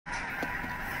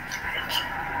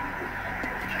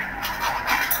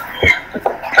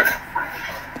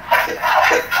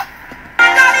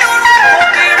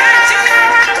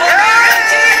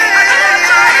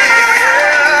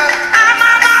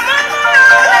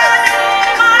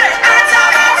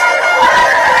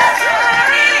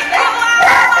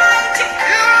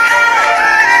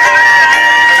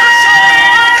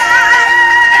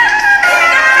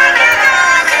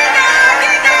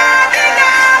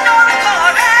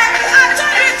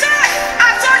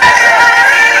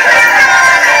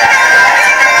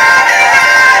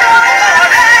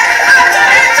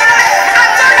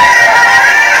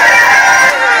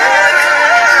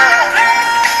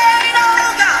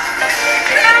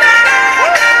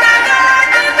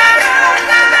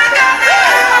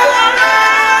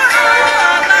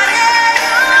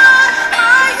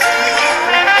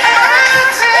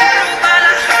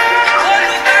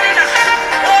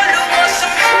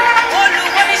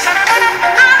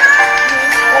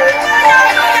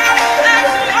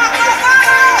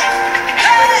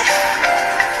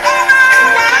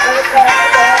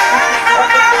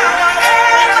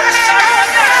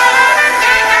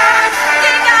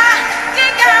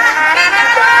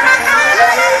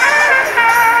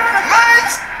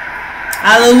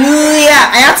Hallelujah.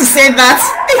 I have to say that.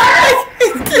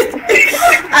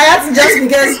 I have to, just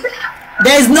because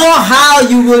there's no how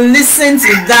you will listen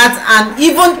to that, and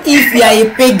even if you are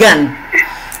a pagan,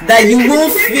 that you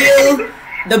will feel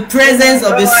the presence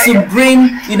of a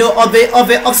supreme, you know, of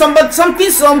somebody, something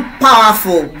so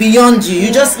powerful beyond you.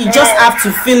 You just have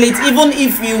to feel it. Even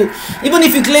if you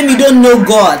claim you don't know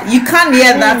God, you can't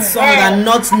hear that song and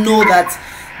not know that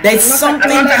there's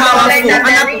something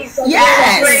powerful.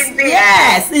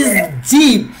 Yes, it's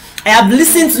deep. I have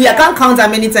listened to it. I can't count how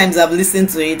many times I've listened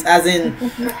to it. As in,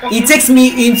 it takes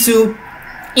me into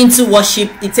worship.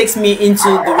 It takes me into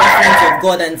the reference of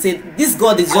God and say, this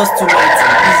God is just too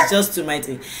mighty. He's just too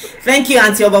mighty. Thank you,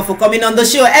 Auntie Oba, for coming on the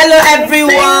show. Hello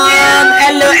everyone.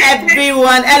 Hello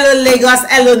everyone. Hello Lagos.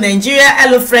 Hello Nigeria.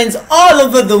 Hello friends all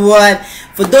over the world.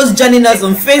 For those joining us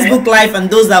on Facebook Live and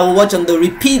those that will watch on the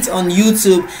repeat on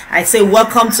YouTube, I say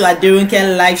welcome to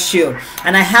Aderunke live show.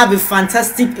 And I have a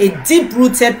fantastic, a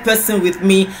deep-rooted person with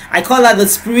me. I call her the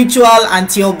spiritual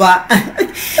Auntie Oba.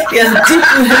 Yes,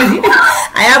 deep-rooted.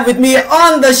 I have with me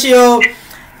on the show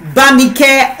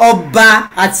Bamike Oba.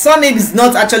 Her surname is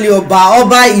not actually Oba.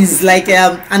 Oba is like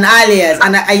an alias,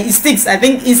 and it sticks. I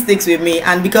think it sticks with me.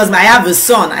 And because I have a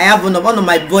son, I have one of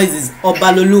my boys is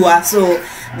Obalolua, so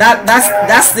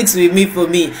that sticks with me. For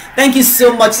me, thank you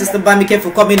so much, Sister Bamike,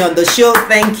 for coming on the show.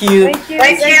 Thank you. Thank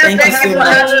you so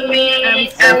much.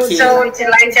 I'm so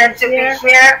delighted to be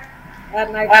here.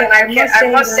 And I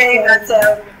must say that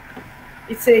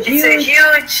it's a huge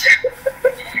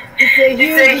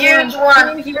one.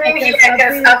 I've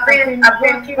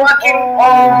been working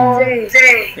all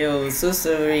day. Yo, so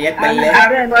sorry.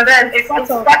 But then it's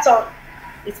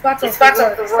part of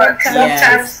the work.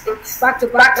 Sometimes it's back to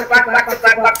back.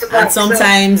 And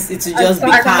sometimes it will just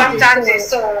be calm. Sometimes it's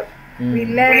so we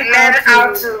learn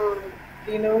how to,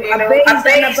 you know,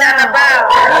 abase and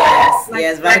about.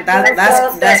 Yes, right.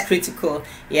 That's critical.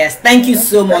 Yes, thank you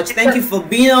so much. Thank you for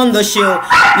being on the show.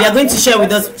 We are going to share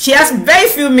with us. She has very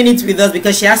few minutes with us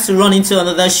because she has to run into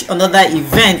another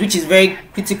event, which is very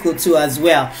critical too as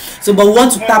well. So, but we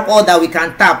want to tap all that we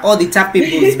can tap, all the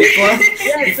tappables before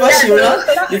she runs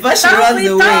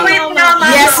away.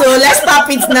 Yes, so let's tap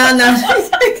it now.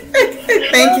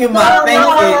 Thank you, ma.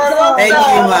 Thank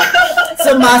you, ma.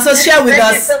 So, ma, so share with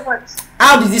us.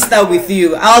 How did it start with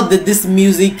you? How did this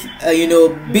music,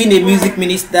 being a music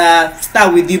minister,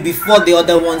 start with you before the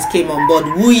other ones came on board?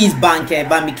 Who is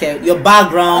Bamike? Your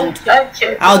background?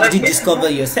 How did you discover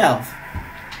yourself?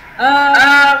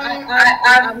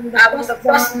 I was the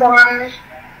first born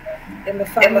in the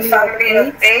family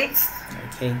of 8.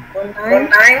 Okay.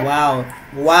 9.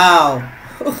 Wow.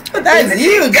 That's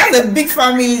huge. That's a big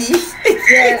family.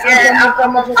 I'm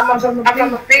from a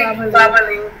big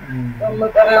family.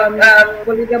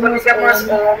 Polygamous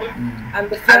home. And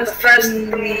the first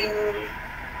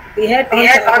the head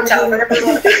hunter.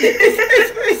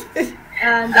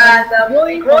 And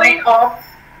growing up,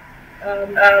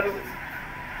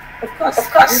 of course,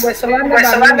 we were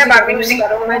surrounded by music.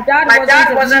 My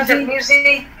dad wasn't a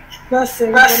music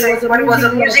person, but he was a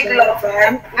music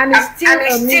lover, and he's still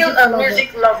a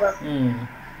music lover.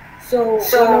 So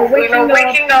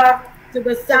waking up to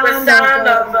the sound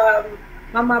of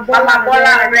Mama Bola,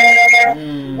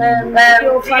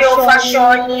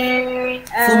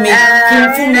 Fumi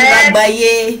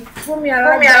Alagbaye. Fumi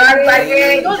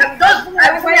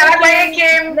Alagbaye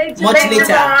came much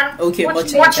later. Okay,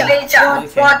 much later.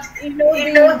 But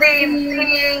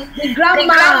the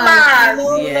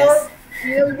grandmas, yes.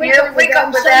 You wake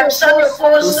up with them, so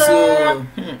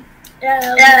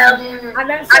and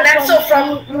then so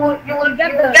from you will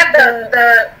get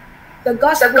the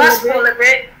gospel a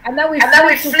bit, and then we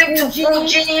flip to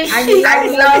Fuji, and I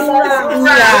love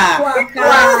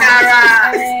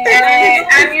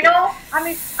and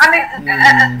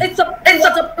it's a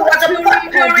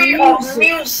potpourri of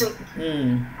music.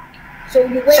 So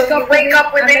you wake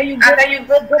up with it, and then you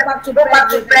go back to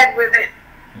bed with it.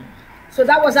 So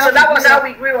that was how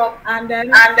we grew up, and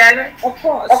then of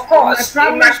course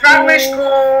in my primary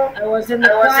school I was in the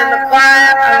choir,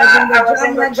 I was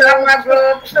in the drama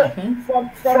group.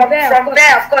 From there,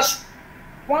 of course,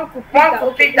 one could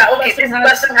pick that okay, this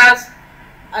person has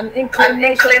an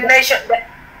inclination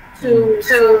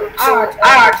to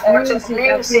art or to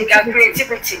music and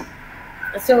creativity.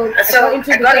 So I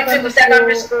got into the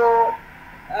secondary school.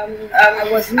 I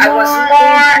was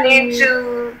more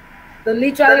into the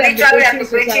literary and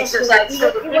debating society. So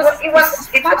it was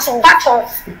part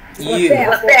of you. It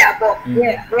was there, but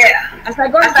yeah. As I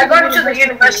got into the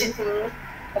university,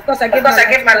 of course I gave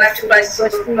my life to Christ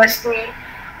University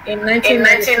in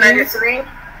 1993,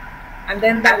 and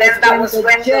then that was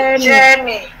when the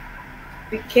journey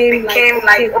became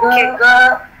like, okay,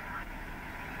 girl,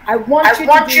 I want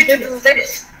you to do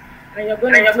this, and you're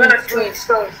going to do it.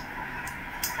 So,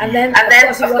 and then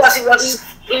of course it was.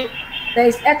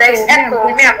 There's echo.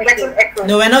 Me, I'm getting echo.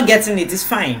 No, we're not getting it. It's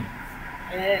fine.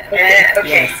 Okay.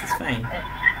 Yes, it's fine.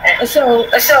 So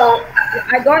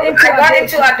I got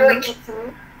into adultery.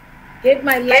 Gave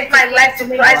my life to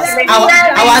Christ.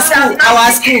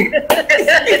 Our school.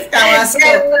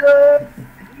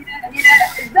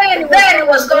 Then it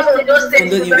was going to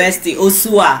University.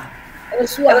 Osua,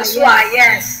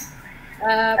 yes. I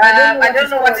don't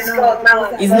know what it's called now.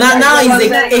 It's now it's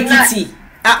Ekiti.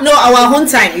 No, our own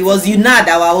time it was UNAD,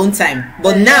 our own time.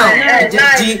 But now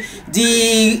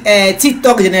the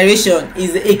TikTok generation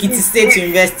is Ekiti State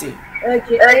University.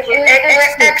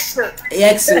 Excellent.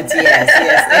 Excellent, yes,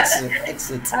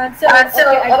 excellent. And so I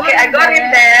got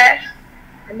in there,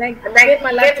 and then gave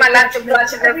my life to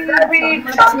God in a very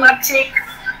traumatic,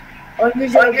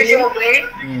 unusual way.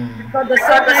 But the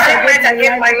second I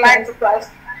gave my life to Christ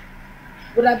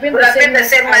would have been the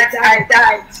same night I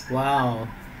died. Wow.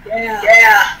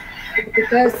 Yeah.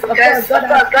 Because of course God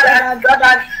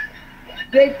had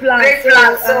great plans.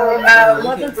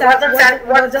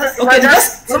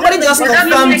 Somebody just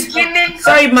confirmed.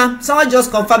 Sorry, ma. Someone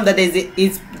just confirmed that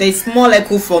there's small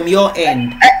echo from your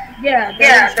end. There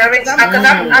is. I'm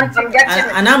getting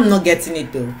it. And I'm not getting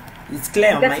it though. It's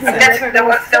clear on my side. There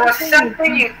was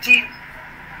something you did.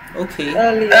 Okay.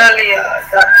 Earlier.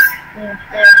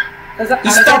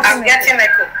 He stopped. I'm getting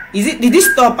echo. Did he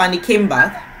stop and he came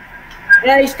back?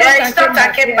 Yeah, he stopped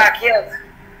and came back. Yes.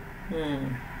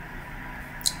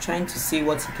 Trying to see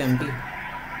what he can be.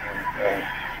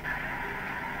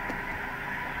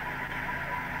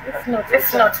 If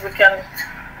not, we can.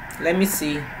 Let me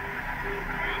see.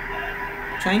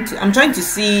 I'm trying to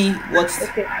see what's.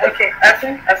 Okay. I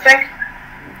think.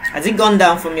 Has it gone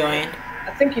down from your end?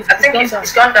 I think it's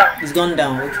gone down. It's gone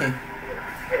down. Okay.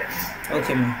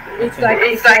 Okay, man. It's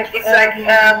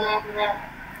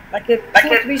like a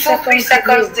 2-3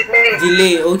 seconds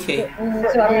delay. Okay.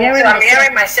 So I'm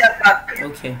hearing myself back.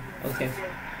 Okay.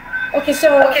 So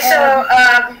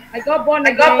I got born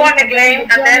again,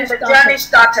 and then the journey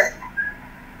started.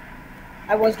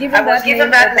 I was given that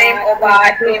name Oba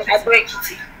Mentoring.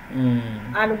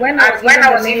 And when I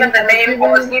was given the name, I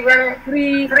was given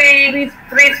three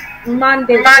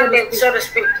mandates, so to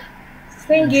speak.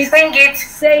 Sing it,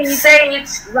 say it,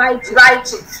 write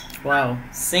it. Wow.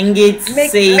 Sing it,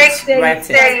 say it, write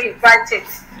it.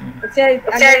 And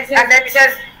then it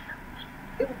says,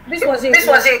 this was it.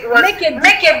 Make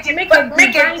a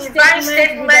divine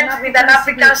statement with an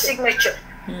African signature.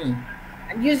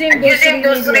 And using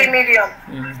those three mediums.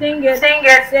 Sing it, say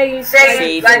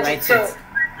it, write it.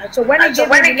 So when he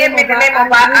gave me the name of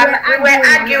we were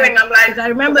arguing. I'm like, I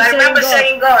remember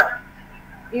saying God.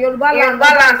 Yoruba land,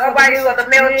 Oba is for the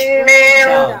male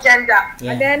gender.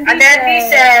 Yeah. And then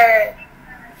this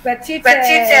petite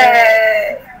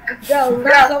girl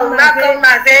come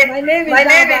and say, my name is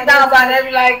Damba, and I'm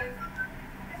like,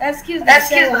 excuse me,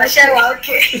 Sheila,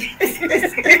 okay.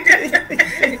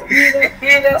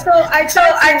 So I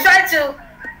try to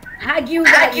argue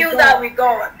that with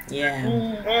God. Yeah.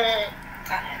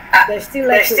 There's still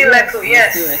echo,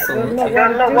 yes.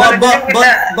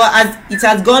 But as it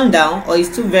has gone down, or it's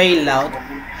still very loud.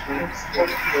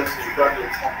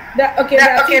 There are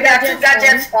two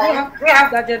gadgets on. We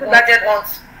have gadget on.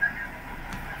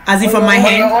 As if from my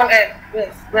hand?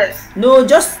 Yes. No,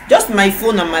 just my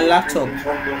phone and my laptop.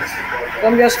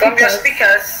 From your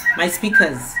speakers. My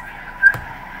speakers.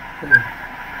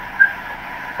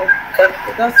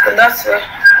 That's right.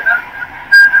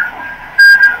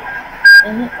 I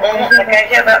can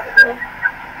hear that.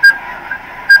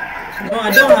 No, I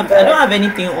don't have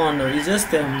anything on. No. It's just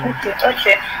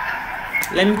Okay.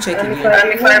 Let me check again.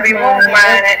 And if I remove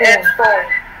my headphone,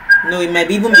 no, it might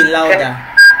even be louder.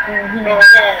 I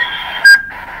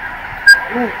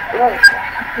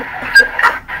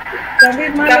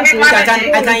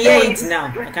can hear it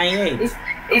now. I can hear it.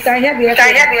 You can hear the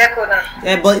echo now.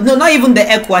 Yeah, but no, not even the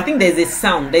echo. I think there's a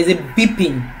sound. There's a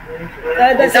beeping.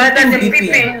 There's something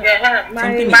beeping.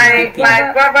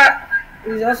 My brother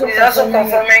is also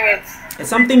confirming it. There's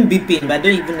something beeping, but I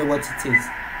don't even know what it is.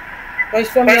 But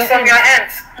it's from your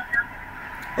end.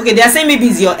 Okay, they are saying maybe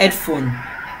it's your headphone.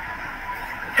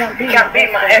 It can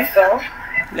be my headphone.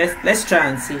 Let's try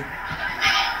and see.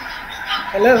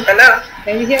 Hello.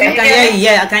 Can you hear me? I can hear you.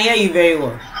 Yeah, I can hear you very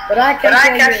well. But I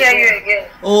can't hear you again.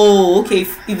 Oh, okay.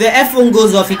 If the headphone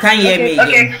goes off, you can't hear me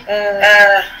again.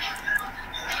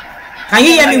 Can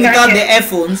you hear me without the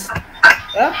headphones?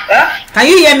 Can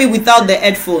you hear me without the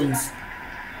headphones?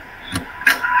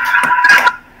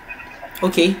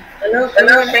 Okay. Hello,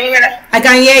 hello, can you hear that? I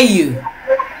can hear you.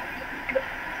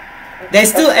 There's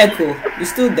still echo. You're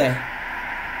still there.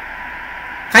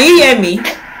 Can you hear me? I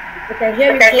can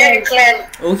hear you clearly.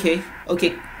 Okay,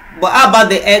 okay. But how about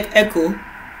the echo?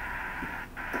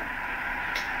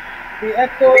 The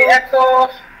echo.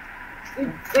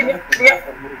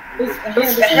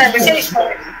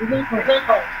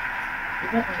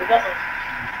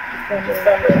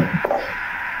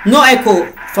 No echo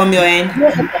from your end. No,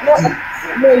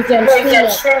 it's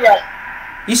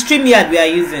It's StreamYard we are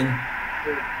using.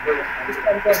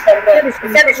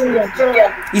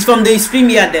 It's from the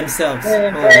StreamYard themselves.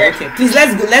 Oh, okay. Please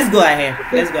let's go ahead.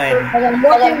 Let's go ahead. I'm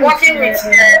working with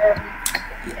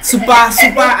Super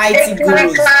IT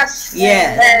gurus.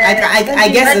 Yeah, I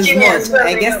guess there's much.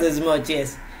 I guess there's much.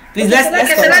 Yes. Please let's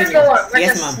continue. go on.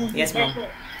 Yes, ma'am. Yes, ma'am.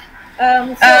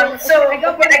 So I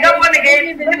got one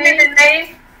again. Give me the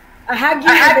name. I had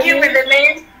you with the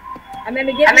name. And then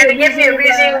they gave me a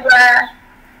reason why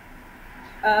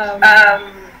I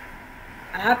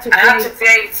had to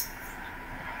create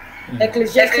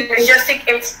Ecclesiastic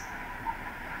 8.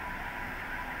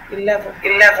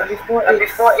 11 before 8.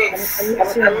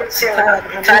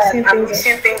 I'm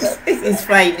mixing things. It's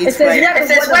fine. It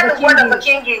says when the word of a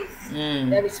king is,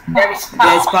 there is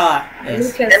power.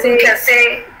 Yes. You can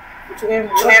say to him,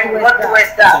 what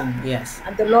doest thou? Yes.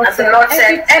 And the Lord said,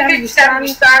 every time you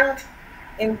stand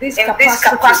in this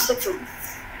capacity,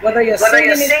 whether you're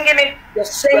singing it, you're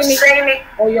saying it,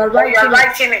 or you're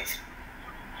writing it,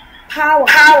 power,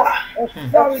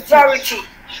 authority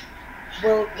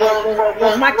will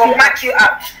mark you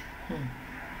out.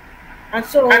 And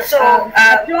so I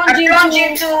plunged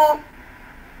into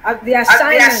the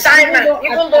assignment,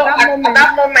 even though at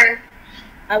that moment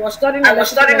I was studying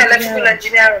electrical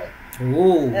engineering.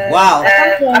 Oh, wow.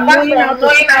 Apart from knowing how to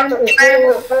climb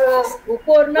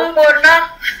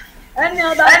any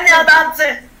other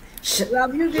thing, we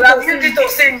have used it to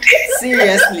sing.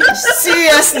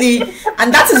 Seriously,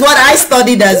 and that is what I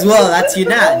studied as well at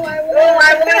UNAD. Oh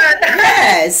my God!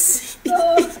 Yes. So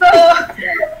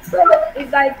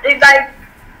it's like.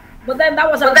 But then that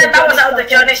was how the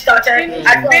journey started.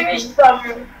 I finished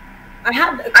from. I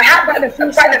had quite a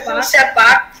few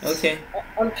setbacks. Okay.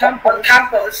 On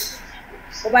campus.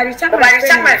 But by the time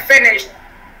I finished,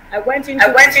 I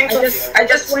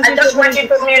just went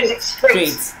into music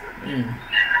straight.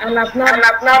 And I've not,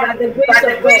 by the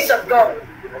grace of God,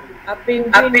 I've been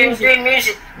doing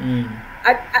music.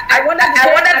 I wanted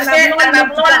to say, and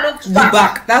I've not looked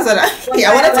back. That's what I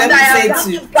wanted to say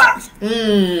too.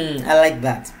 I like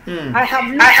that. I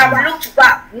have looked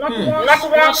back, not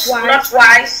once, not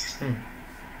twice.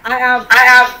 I have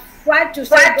tried to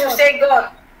say,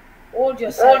 God, hold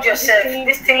yourself.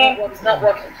 This thing is not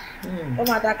working.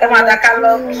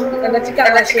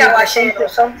 Electrical machine or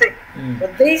something.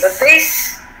 But this,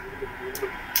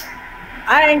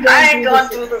 I ain't going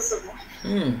to do this.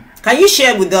 Can you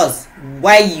share with us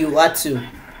why you had to?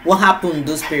 What happened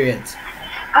those periods?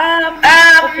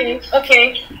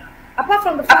 Okay. Apart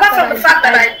from the fact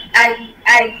that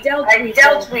I dealt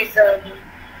with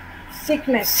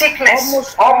sickness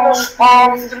almost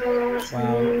all through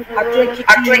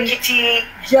Adrekiti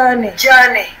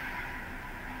journey.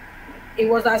 It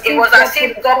was as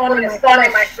if God put a thorn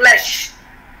in my flesh.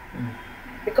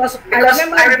 Because I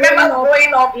remember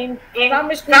growing up in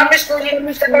primary school,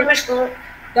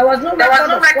 there was no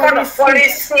record of falling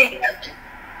sick.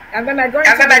 And then I got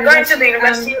into the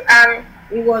university and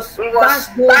it was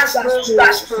fast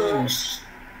schools.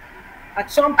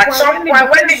 At some point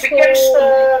when it became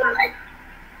so like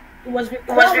it was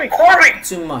recurring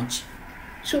too much.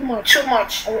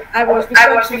 I was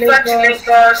referred to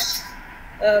Lagos.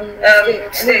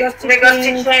 Lagos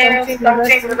teaching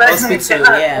hospital,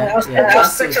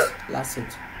 hospital. Last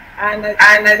it. And then I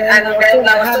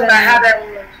had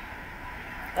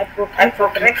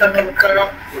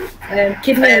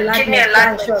kidney enlargement.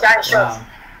 Wow.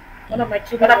 One of my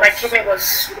kidney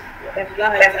was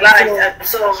enlarged,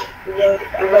 so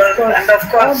it was, and of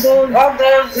course all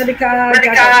those medical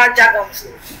jargons.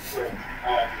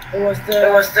 It was the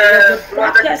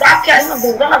darkest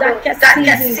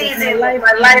season of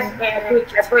my life in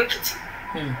Adrekiti.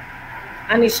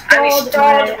 And it stalled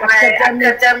my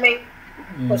academic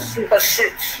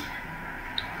pursuits.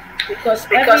 Because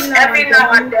every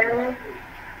now and then,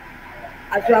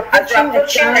 as you are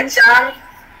approaching exam,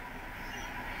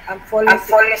 I'm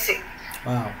falling sick.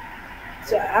 Wow.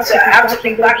 So I have to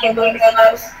be back in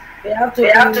Lagos. They have to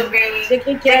be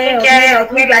taking care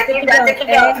of me, like taking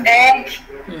care of egg.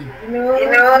 You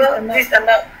know, this and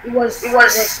that. It was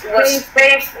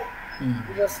painful.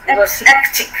 It was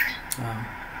hectic. Wow.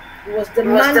 It was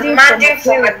demanding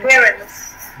from my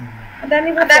parents. And then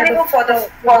even for the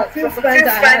few friends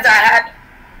I had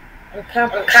on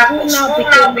campus, school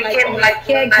now became like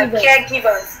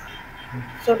caregivers,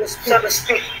 so to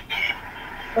speak.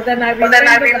 But then I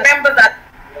remember that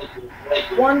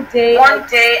one day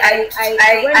I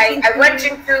went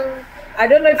into, I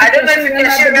don't know if you can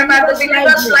remember the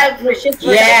Believers Library.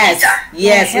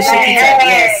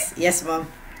 Yes, mom.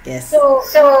 Yes. So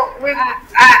we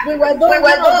were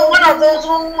one of those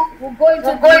who go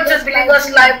into Believers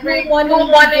Library, do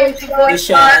morning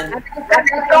devotion, and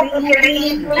come in the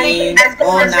evening and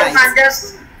all night,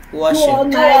 just worship all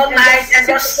night and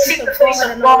just seek the face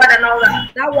of God and all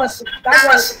that. That was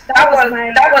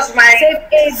my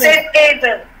safe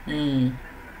haven.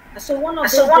 So one of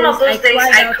those days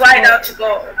I cried out to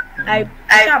God. I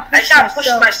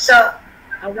pushed myself.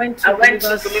 I went to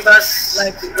Believers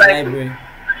Library.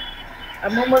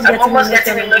 I'm almost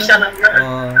getting emotional.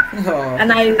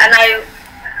 And I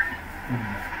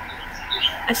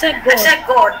said,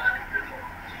 God,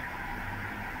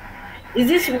 is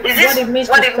this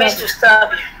what it means to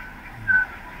serve you?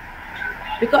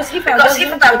 Because if I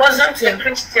wasn't a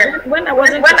Christian, when I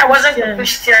wasn't a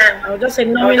Christian, I was just a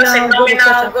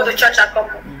nominal, go to church and come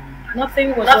home.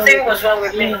 Nothing was wrong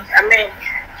with me. I mean,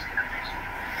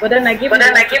 but then I gave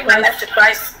my life to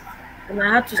Christ. And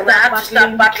I had to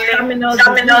start battling terminal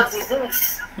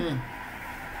disease.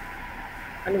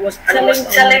 And it was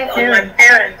telling on my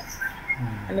parents.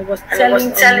 And it was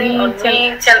telling on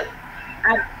me.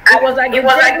 It was like the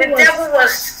devil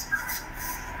was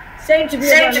saying to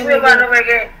me over and over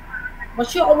again.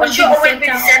 But you always be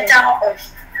the center of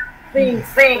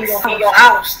things in your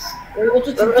house.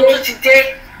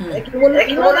 Today, you know that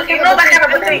kind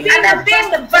of a thing. And then being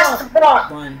the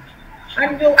firstborn.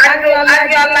 And you're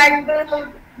like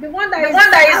the one that is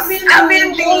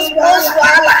having the most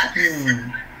wahala.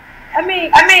 I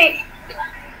mean,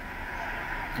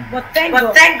 but thank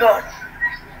God.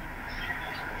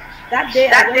 That day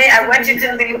I went into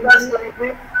the Believers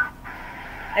Library.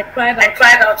 I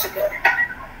cried out to God.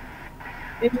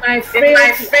 In my frailty,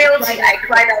 I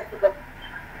cried out to God.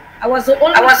 I was the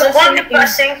only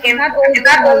person in that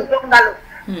old bungalow.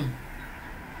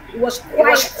 It was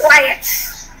quiet.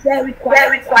 Very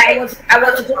quiet. I was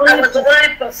the only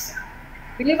person.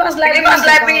 Believers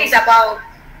Library is about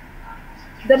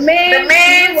the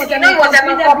main was a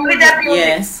complete building.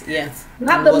 Yes. You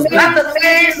have the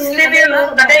main living room,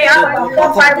 and then you have the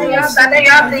 4-5 rooms, and then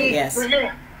you have the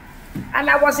And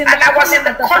I was in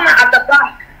the corner at the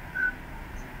back.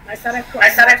 I started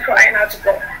crying out to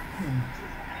God.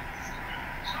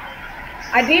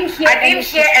 I didn't hear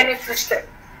any footsteps.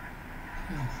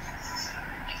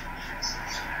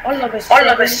 All of a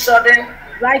sudden,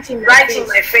 right in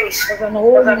my face was an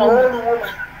old woman.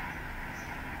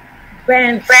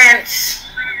 Bent,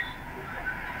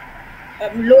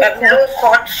 low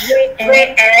cut,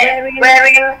 gray hair,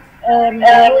 wearing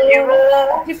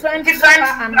different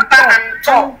and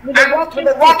tall, with a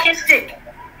walking stick.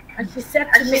 And she said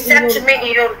to me in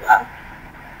Yoruba,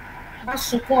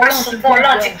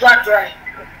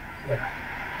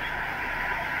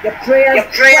 your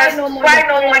prayers, why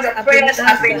no more your prayers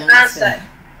have been answered?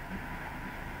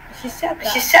 She said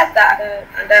that,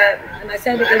 and I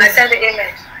said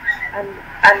amen. And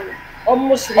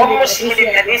almost immediately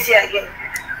I didn't see her again.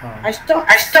 I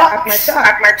stopped at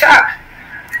my truck.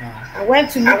 I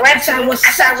went to look. I was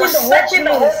searching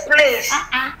the whole place.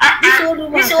 This old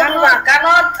woman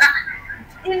cannot.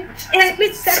 In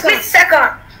a split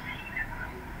second.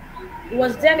 It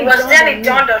was then it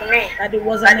dawned on me that it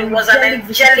was an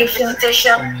angelic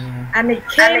visitation, and it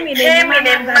came in a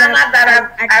manner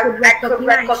that I could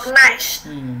recognize.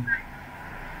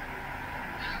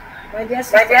 My dear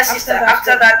sister,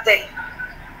 after that day,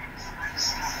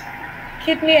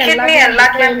 kidney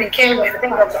enlargement became a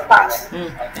thing of the past.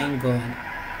 Thank God.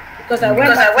 Because I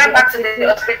went back to the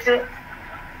hospital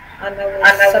and I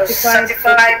was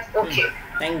certified okay.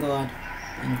 Thank God.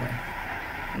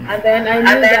 And then I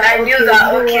knew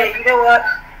that okay, you know what?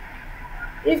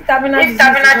 If terminal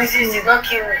disease did not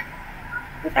kill me,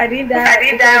 if I didn't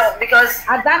die, because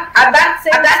at that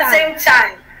same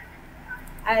time,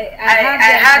 I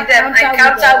had an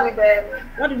encounter with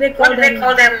what do they call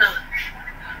them now?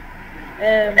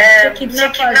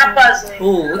 Kidnappers.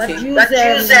 Oh, okay. That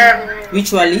use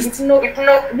ritualists.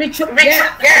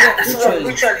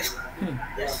 Ritualists.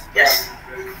 Yes.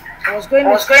 I was going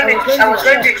to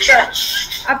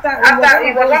church. After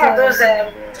it was one of those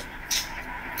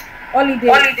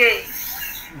holidays.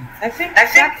 I think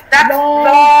that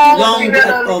long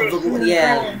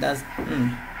that's.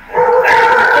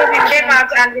 They came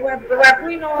out and we were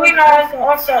doing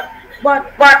also.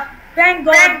 But thank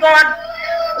God,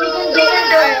 even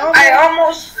though I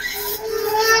almost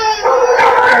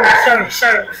sorry.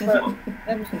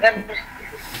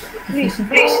 Please.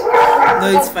 No,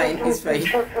 it's fine. It's fine.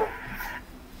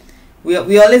 We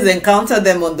always encounter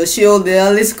them on the show. They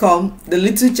always come. The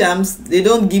little champs, they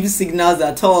don't give signals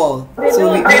at all. They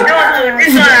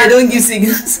don't give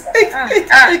signals.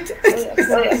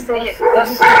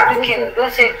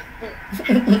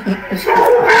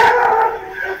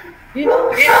 You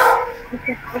know.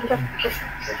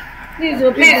 Please,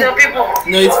 people.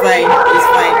 No, it's fine. It's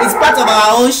fine. It's part of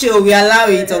our own show. We allow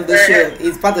it on the show.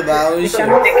 It's part of our own show.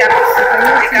 They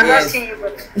cannot see you.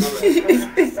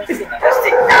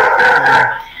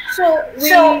 So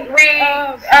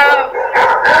where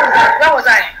was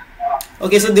I?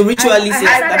 Okay, so the ritualist. I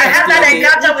had that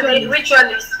encounter with the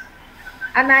ritualist.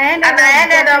 And I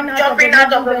ended up jumping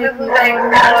out of the river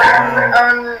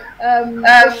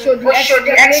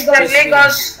Oshodi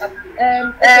Lagos,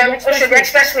 Oshodi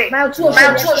Expressway. Mile 2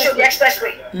 Oshodi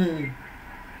Expressway.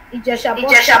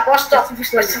 Ijesha bus stop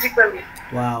specifically.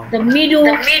 Wow. The middle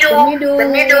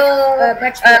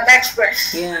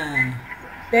express. Yeah.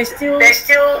 There's still.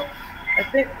 I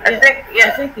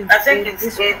think it's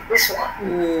this one.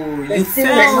 Oh, you still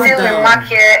the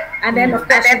market, and then of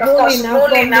course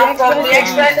rolling out from the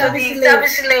express to the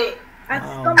service lane. And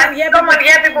come and hear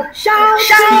people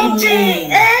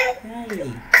shouting.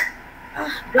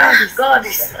 God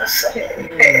is awesome.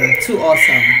 Too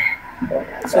awesome.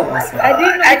 So awesome. I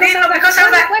didn't know because I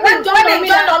was like, when it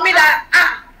dawned on me that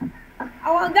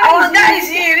our guy is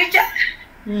here, Richard.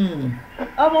 And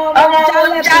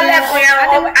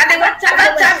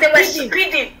they were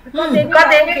speeding because they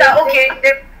knew that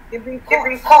they've been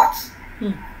caught. So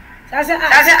I said,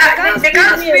 they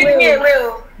can't speed me away.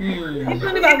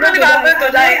 Even if I'm going to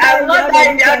die, I will not die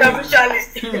in the hand of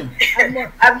ritualist.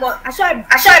 I saw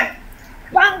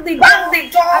bang the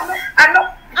door and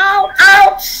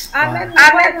out. And then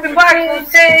before I could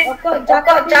say,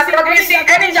 Jacob, you see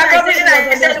any Jacob I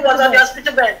said it was on the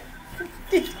hospital bed.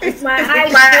 With my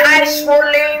eyes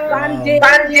swollen,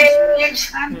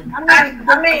 bandage, and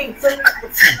I mean,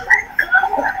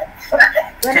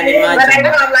 when I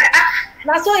know, I'm like,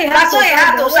 that's why he had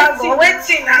to start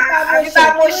waiting.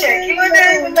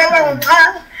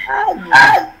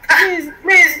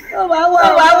 Please,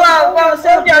 wow,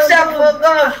 save yourself for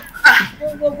God.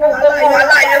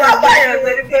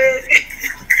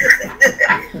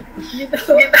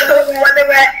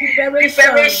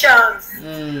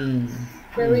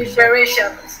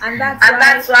 Preparations. And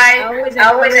that's why I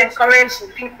always encourage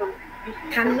people. You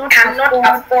cannot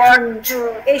afford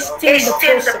to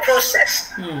hasten the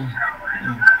process.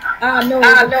 No.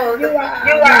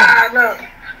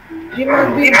 You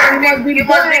must be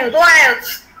boiled.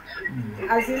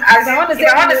 As I want to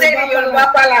say in Yoruba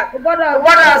Pala, because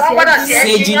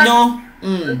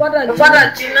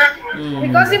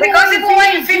even when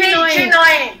you finish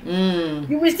chinoing,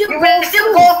 you will still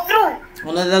go through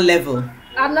another level.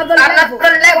 But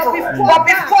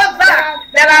before that,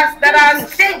 there are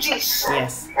stages.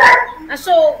 Yes. And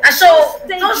so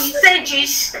those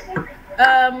stages cemented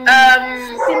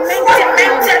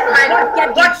my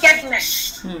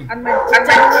God-giveness and my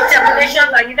determination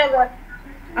that, you know what,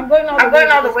 I'm going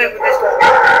all the way with this one.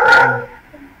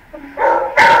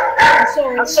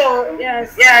 And so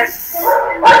yes.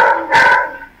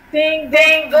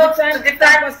 They go to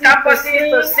different campuses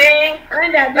to sing.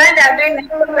 When they're doing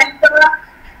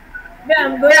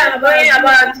I'm going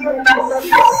about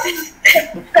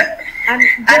and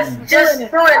just doing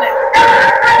it.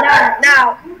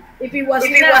 Now, if it was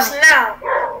now,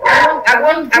 I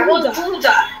won't do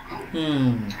that.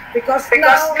 Because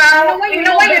now you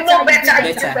know better,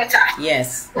 you do better.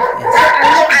 Yes.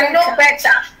 I know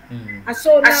better. And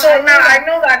so now I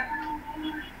know that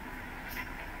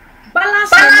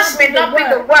balance may not be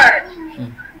the word,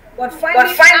 but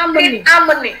finding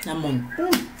harmony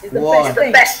is the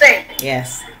best thing.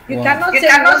 Yes. You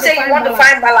cannot say you want to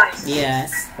find balance.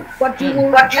 Yes. But you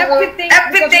will everything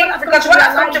because what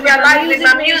I've come to realize with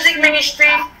my music ministry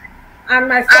and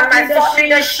my thought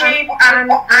leadership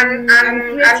and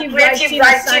creative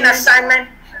writing assignment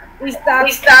is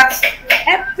that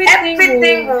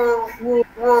everything will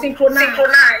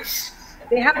synchronize.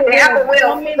 They have a way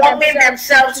of forming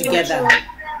themselves together.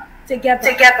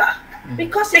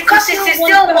 Because it is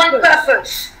still one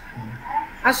purpose.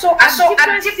 And so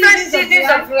at different seasons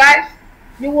of life,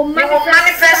 you will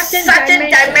manifest certain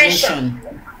dimension.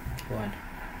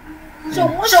 So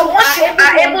once you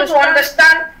are able to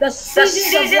understand the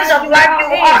seasons of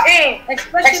life you are in,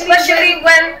 especially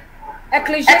when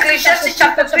Ecclesiastes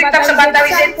chapter 3 talks about there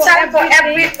is a time for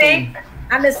everything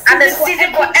and the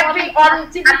season for every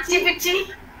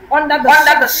activity under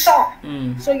the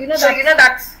sun. So you know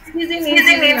that season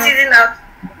in, season out,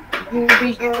 you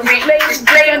will be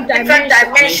displaying different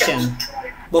dimensions.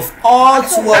 But all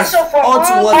towards one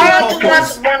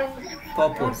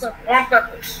purpose.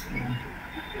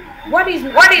 What is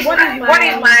my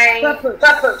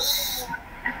purpose?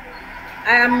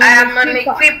 I am an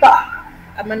equiper.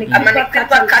 I'm an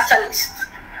equiper catalyst.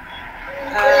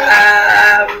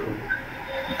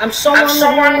 I'm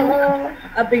someone who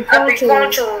I've been called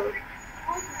to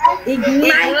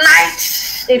ignite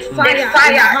a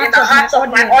fire in the heart of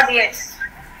my audience.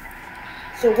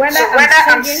 So whether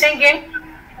I'm singing,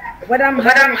 whether I'm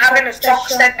having a talk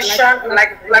session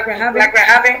like we're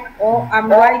having, or I'm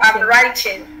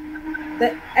writing,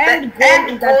 the end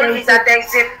goal is that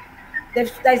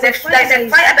there's a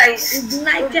fire that is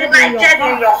ignited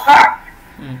in your heart.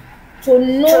 To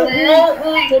know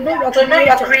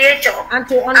your creator and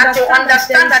to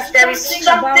understand that there is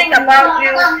something about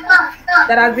you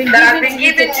that has been given to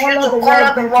you to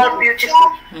color the world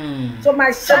beautiful. So my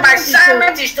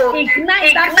assignment is to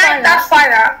ignite that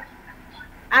fire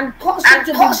and cause it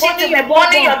to be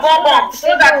burning your bonbon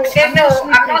so that you say, no,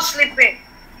 I'm not sleeping.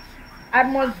 I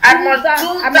must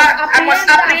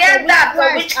apprehend that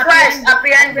for which Christ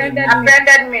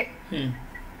apprehended me.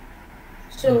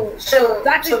 So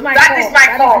that is my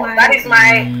call. That is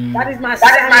my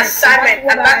assignment,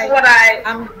 and that's what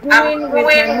I'm doing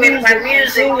with my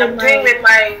music. I'm doing with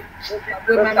my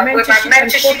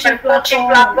mentorship and coaching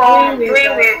platform.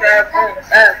 Doing with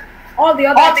all the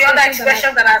other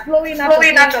expressions that are flowing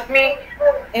out of me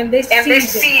in this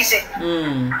season.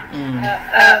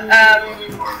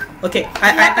 Okay,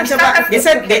 they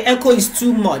said the echo is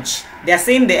too much. They are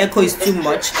saying the echo is too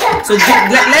much. So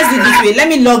let's do this way. Let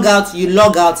me log out, you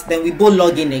log out, then we both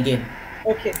log in again.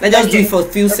 Okay. Let's just do it for a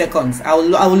few seconds. I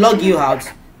will log you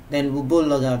out, then we'll both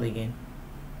log out again.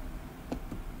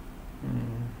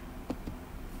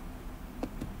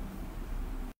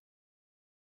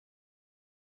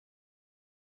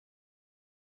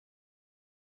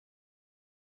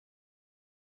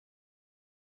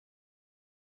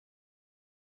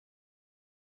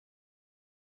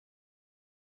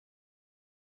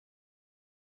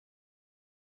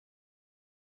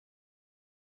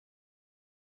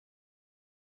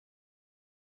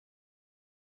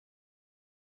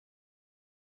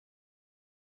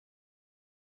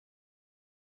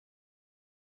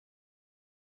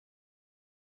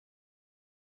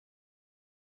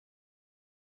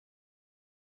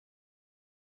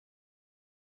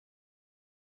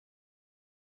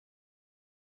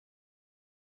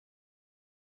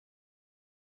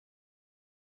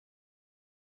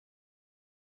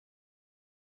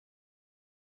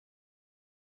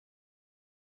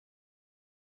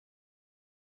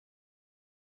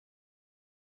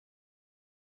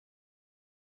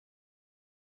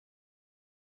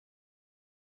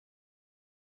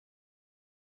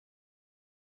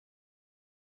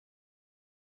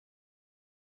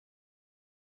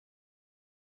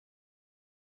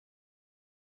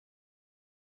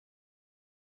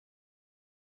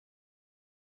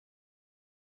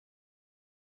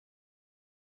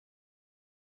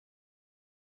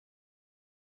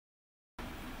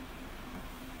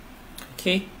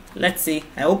 Okay, let's see.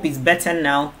 I hope it's better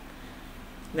now.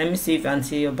 Let me see if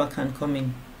Auntie Oba can come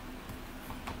in.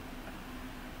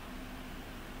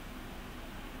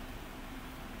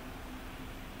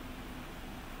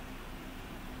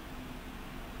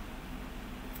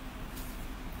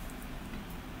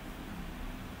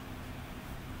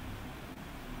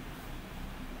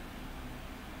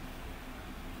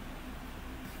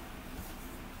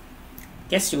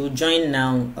 Guess you will join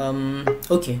now.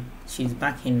 Okay, she's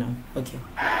back in now. Okay,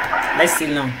 let's see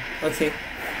now. Okay,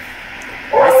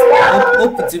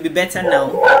 hope it will be better now.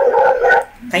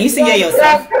 Can you still hear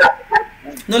yourself?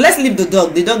 No, let's leave the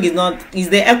dog. The dog is not. Is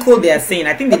the echo they are saying?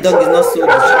 I think the dog is not so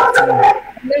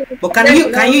distracting. But can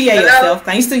you hear yourself?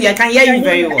 Can you still hear? I can hear you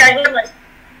very well.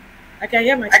 I can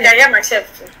hear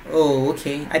myself. Oh,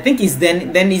 okay. I think it's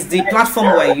then it's the platform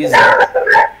we're using.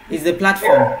 It's the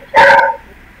platform.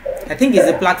 I think it's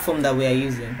the platform that we are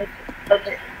using.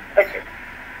 Okay.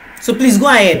 So please go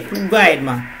ahead. Go ahead,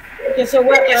 ma. Okay. So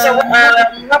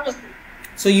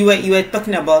so you were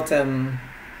talking about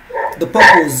the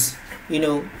purpose. You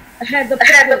know. I had the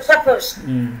purpose.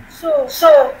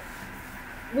 So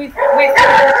with the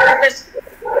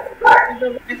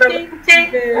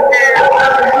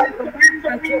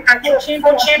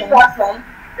coaching platform,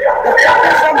 the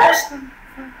purpose is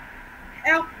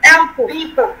help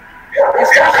people.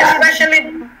 Especially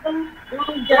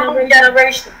young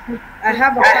generation. I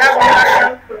have a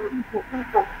passion for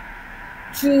people.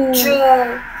 to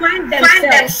find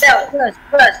themselves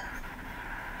first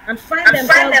and find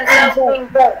themselves in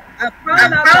God. I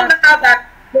found out that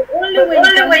the only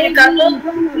way you can know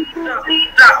who you are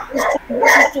is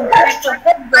to go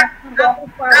back to the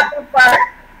Father.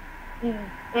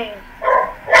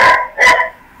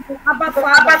 Abba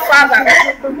Father.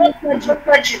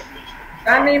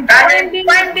 And in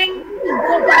finding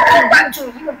go back to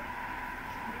Him.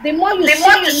 The more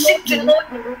you seek to know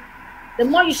Him, the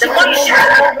more you seek to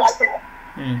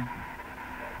know.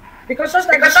 Because just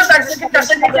like the scripture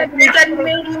said,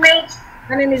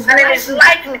 and in His likeness.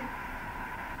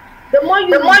 The more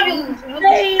you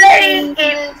stay in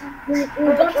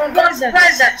God's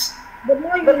presence, the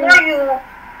more you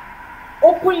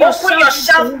open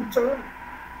yourself to Him,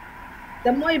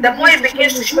 the more you begin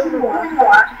to show who you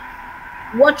are,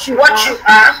 what you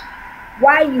are,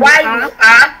 why you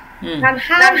are, and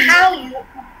how you are.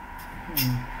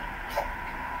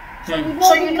 So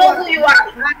you know who you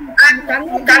are, and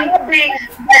you cannot be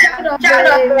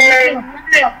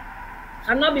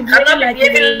cannot be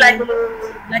behaving like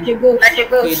a goat.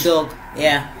 A dog.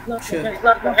 Yeah. True.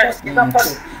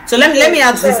 So let me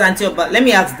ask this, Auntie Oba. Let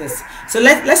me ask this. So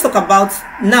let's talk about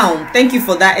now. Thank you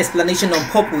for that explanation on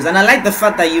purpose, and I like the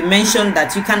fact that you mentioned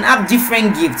that you can have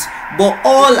different gifts, but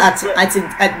all at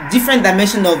a different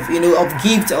dimension of of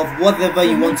gift, of whatever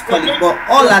you want to call it, but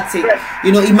all at it.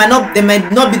 It might not. There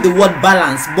might not be the word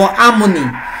balance, but harmony.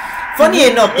 Funny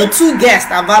enough, the two guests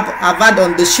I've had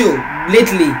on the show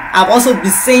lately have also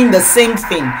been saying the same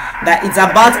thing, that it's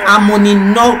about harmony,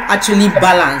 not actually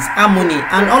balance. Harmony,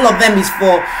 and all of them is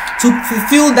to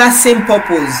fulfill that same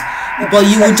purpose. But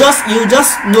you just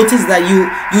notice that you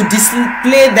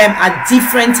display them at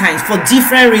different times for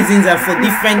different reasons and for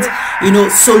different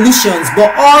solutions,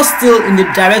 but all still in the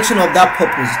direction of that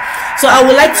purpose. So I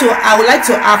would like to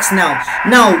ask now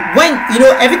when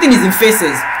everything is in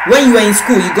phases. When you were in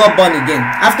school, you got born again.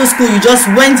 After school, you just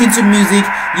went into music.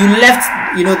 You left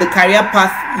the career path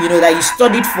that you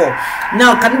studied for.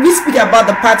 Now can we speak about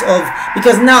the part of,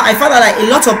 because now I found out like a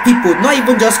lot of people, not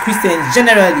even just Christians,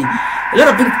 generally a lot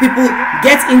of people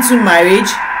get into marriage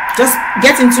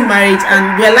and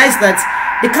realize that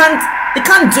they can't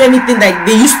do anything like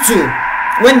they used to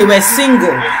when they were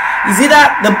single. Is either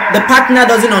the partner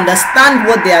doesn't understand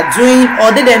what they are doing,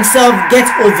 or they themselves get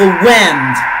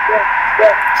overwhelmed.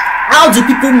 How do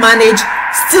people manage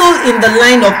still in the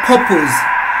line of purpose,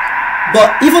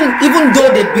 but even though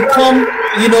they become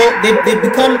they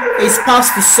become a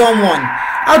spouse to someone?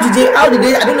 How do they I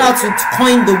don't know how to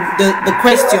coin the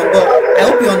question, but I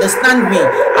hope you understand me.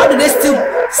 How do they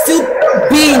still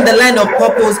be in the line of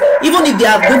purpose, even if they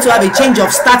are going to have a change of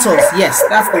status? Yes,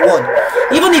 that's the word.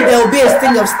 Even if there will be a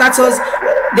change of status,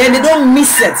 then they don't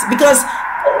miss it, because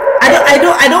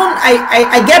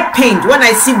I get pained when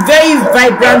I see very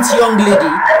vibrant young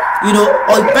lady,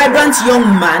 or vibrant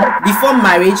young man before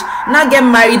marriage, now get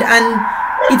married and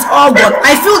it's all gone.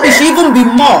 I feel it should even be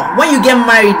more when you get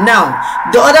married now.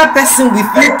 The other person with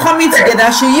you coming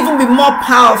together should even be more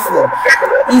powerful.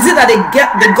 Is it that they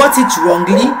got it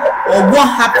wrongly, or what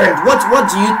happened? What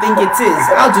do you think it is?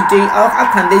 How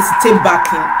can they stay back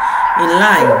in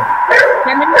line?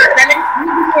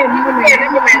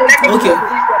 Okay,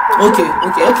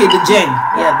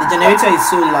 the generator is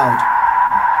so loud.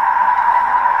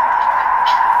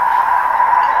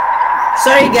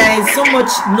 Sorry guys, so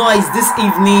much noise this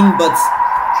evening, but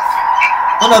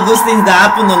one of those things that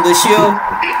happen on the show,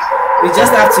 we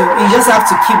just have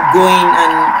to keep going,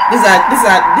 and these are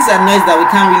noise that we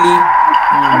can't really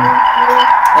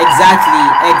exactly,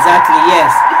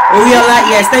 yes. Oriola,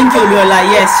 yes, thank you Oriola,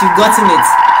 yes, you've gotten it.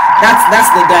 That's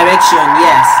the direction,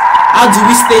 yes. How do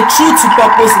we stay true to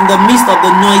purpose in the midst of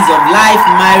the noise of life,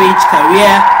 marriage,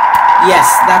 career? Yes,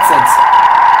 that's it.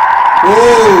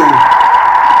 Oh,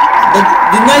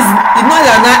 the noise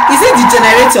are not. Is it the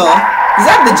generator? Is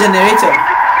that the generator?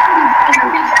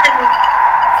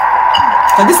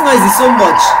 Because this noise is so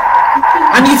much.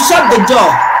 And you've shut the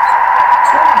door.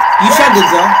 You shut the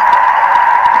door.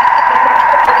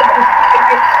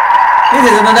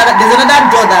 There's another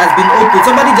door that has been opened.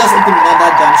 Somebody just opened another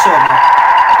door, I'm sure.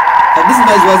 But this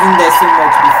noise wasn't there so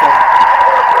much before.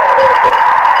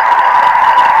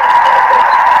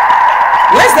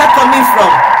 Where's that coming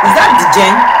from? Is that the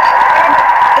gen?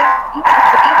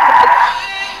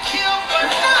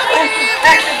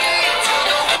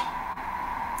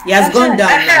 It has gone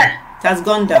down now. It has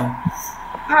gone down.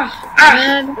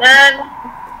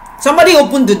 Somebody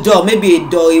opened the door, maybe a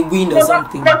door, a window or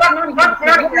something.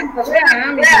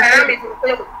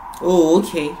 Oh,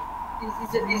 okay.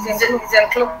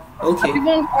 Okay.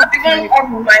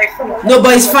 No,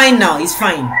 but it's fine now. It's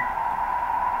fine.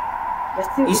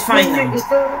 It's fine now.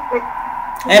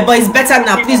 But it's better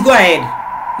now. Please go ahead.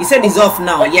 He said it's off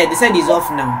now. Yeah, they said it's off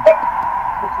now.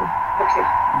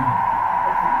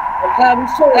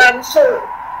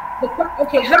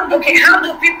 Okay. How do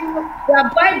people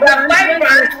buy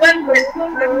brands when the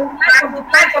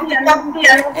life of the company?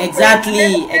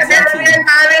 Exactly.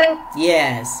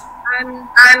 Yes. And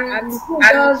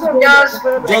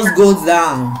just goes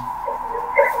down.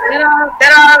 There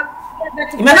are.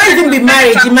 It might not even be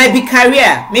marriage. It might be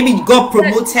career. Maybe it got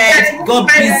promoted, got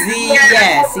busy.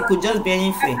 Yes, it could just be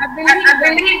anything. I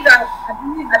believe that.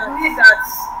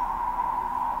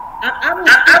 I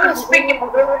was speaking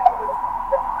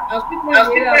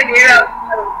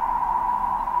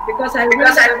because I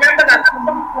remember that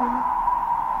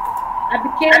I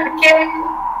became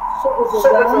so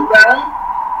overwhelmed.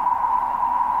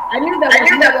 I knew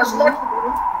there was more to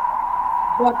do,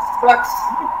 but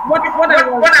what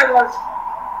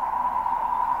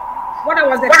I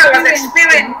was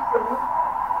experiencing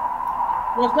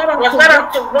was not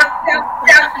up to what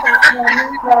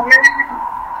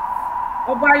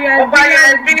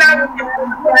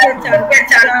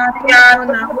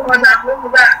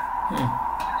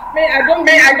I don't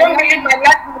believe my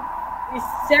life is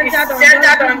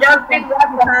centered on just being the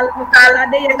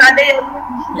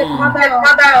mother of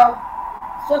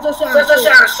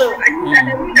so.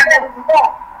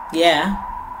 Yeah.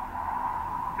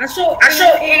 And so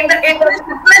in the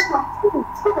place of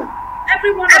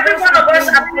every one of us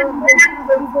have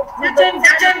certain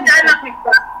dynamic.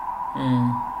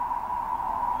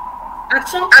 At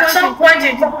some point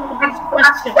in time, we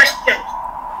ask questions.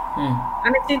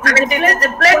 And it is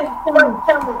the place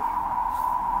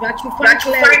that you find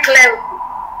clarity.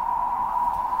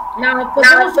 Now, for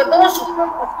those who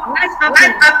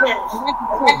life happens,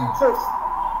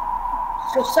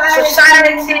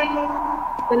 society,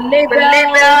 the label,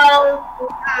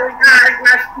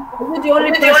 the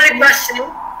only person.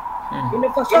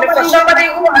 For somebody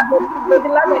who has the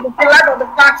life of the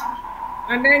party,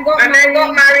 and then got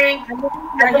married,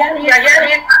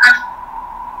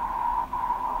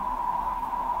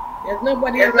 there's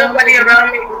nobody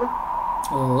around me.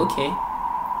 Oh, okay.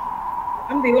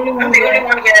 I'm the only one here.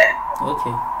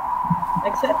 Okay.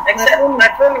 Except my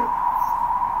phone.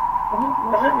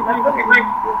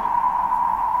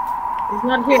 It's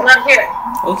not here.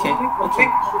 Okay.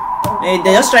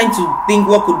 They're just trying to think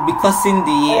what could be causing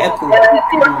the echo.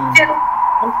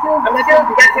 I'm still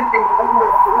getting things.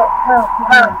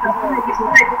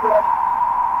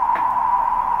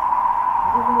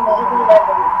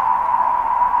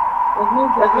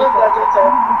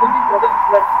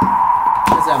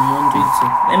 As I'm wondering too.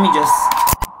 Let me just.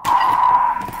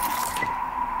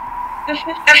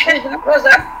 What's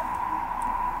that?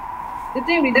 The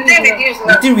thing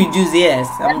reduce, yes.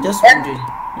 I'm just wondering.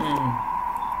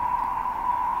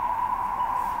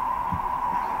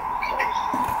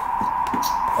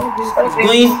 It's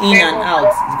going in and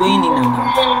out.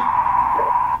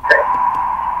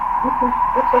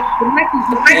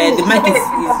 The mic is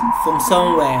from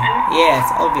somewhere.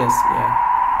 Yes, obvious. Yeah.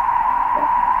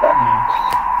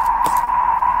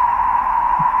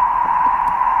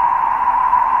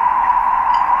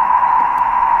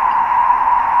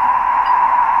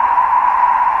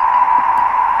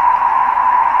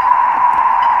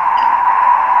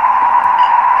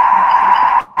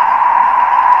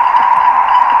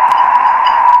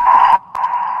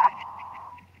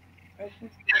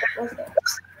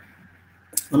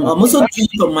 I'm also doing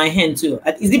it on my hand too.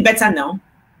 Is it better now?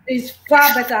 It's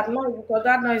far better now because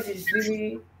that noise is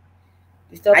really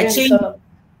disturbing.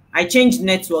 I changed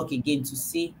network again to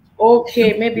see.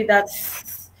 Okay, maybe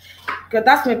that's because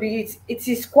that's maybe it. It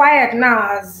is quiet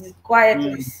now as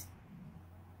quietness.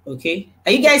 Okay.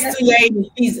 Are you guys still hearing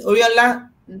it? Please, Oriola,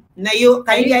 Nayo,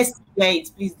 can you guys still hear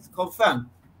it? Please confirm.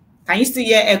 Can you still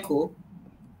hear echo?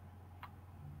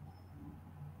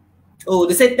 Oh,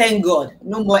 they said thank God.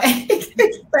 No more.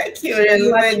 Thank you,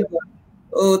 Oriola. Thank God.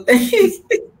 Oh, thank you.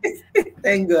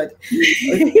 Thank God.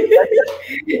 Okay.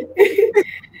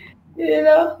 Things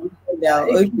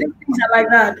are like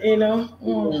that,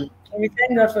 We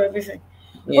thank God for everything.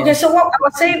 Yeah. Okay, so what I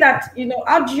was saying that,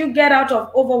 how do you get out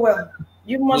of overwhelm?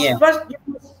 You must first,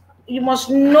 you must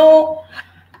know,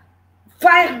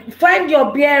 find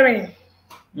your bearing.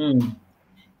 You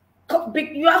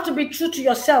have to be true to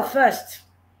yourself first.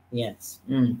 Yes.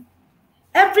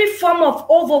 Every form of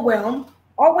overwhelm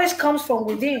always comes from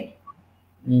within.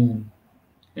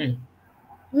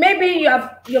 Maybe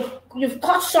you've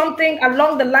caught something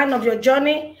along the line of your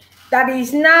journey that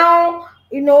is now,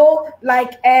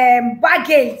 like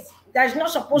baggage that is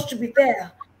not supposed to be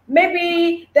there.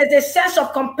 Maybe there's a sense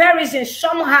of comparison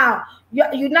somehow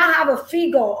you now have a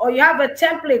figure, or you have a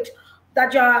template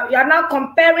that you're now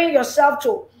comparing yourself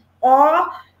to, or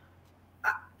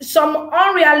some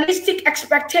unrealistic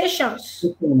expectations.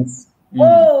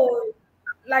 Oh,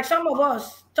 like some of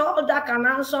us talk that can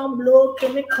answer blow,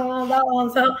 can it come that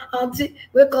answer, auntie,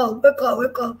 wake up.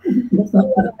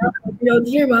 Your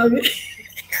dream, and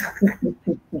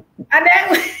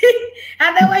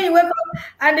then when you wake up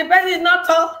and the person is not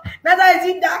tall, neither is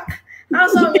it dark.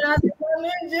 Handsome,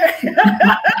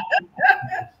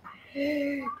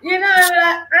 you know,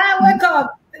 I wake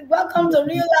up, welcome to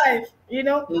real life, you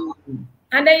know.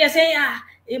 And then you say,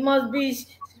 it must be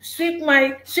sweep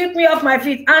me off my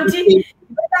feet, auntie. You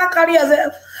better carry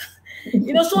yourself.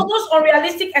 You know, so those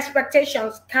unrealistic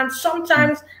expectations can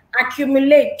sometimes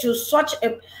accumulate to such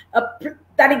a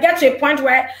that it gets to a point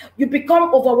where you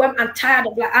become overwhelmed and tired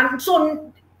of life, and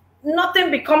so nothing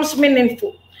becomes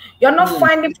meaningful. You're not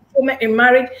finding fulfillment in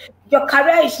marriage. Your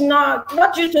career is not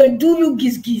what used to do you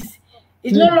giz.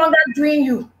 It's no longer doing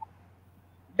you,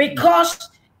 because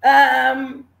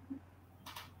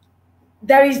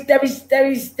there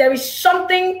is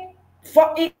something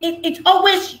for it. It's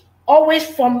always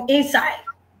from inside.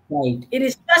 Right. It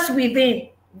is first within,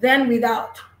 then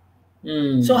without.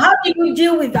 So how do you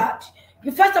deal with that?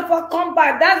 You first of all come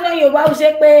back. That's when your wife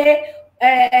say,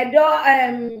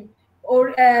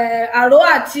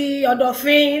 Aroati or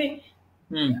Dolphin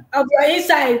of your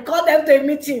inside, call them to a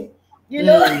meeting. You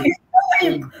know,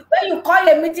 when you call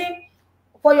a meeting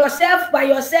for yourself, by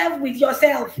yourself, with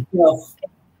yourself,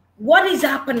 what is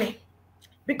happening?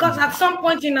 Because at some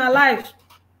point in our lives,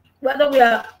 whether we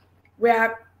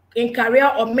are in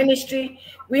career or ministry,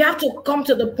 we have to come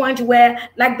to the point where,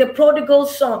 like the prodigal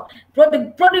son,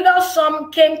 the prodigal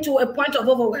son came to a point of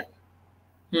overwhelm.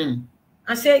 And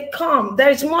said, come, there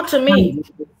is more to me.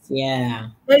 Yeah.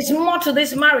 There is more to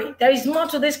this marriage. There is more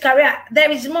to this career. There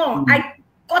is more. I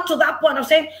got to that point of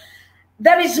saying,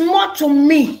 there is more to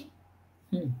me.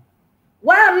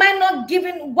 Why am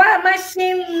I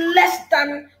seeing less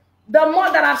than the more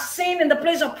that I've seen in the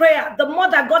place of prayer, the more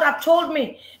that God has told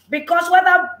me? Because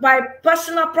whether by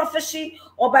personal prophecy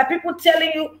or by people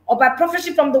telling you, or by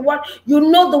prophecy from the word, you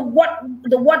know the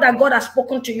word that God has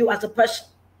spoken to you as a person.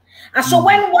 And so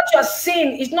when what you're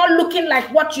seeing is not looking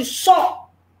like what you saw,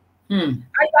 and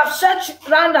you have searched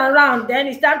round and round, then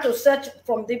it's time to search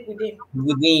from deep within.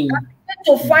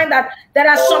 To find that there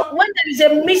are some, when there is a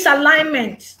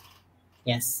misalignment.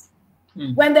 Yes.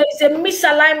 When there is a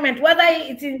misalignment, whether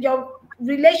it's in your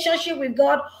relationship with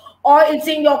God or it's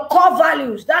in your core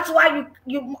values, that's why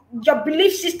your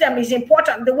belief system is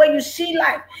important. The way you see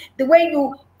life, the way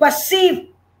you perceive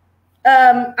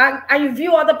and you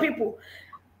view other people.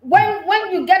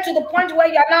 When you get to the point where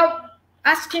you're now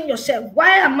asking yourself,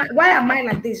 why am I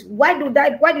like this? Why did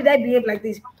I behave like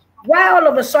this? Why all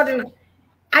of a sudden?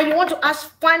 And you want to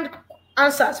find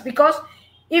answers, because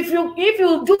if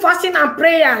you do fasting and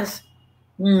prayers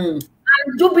and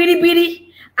do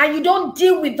bidi and you don't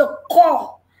deal with the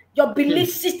core, your belief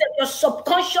system, your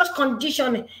subconscious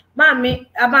conditioning, mommy,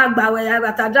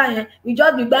 you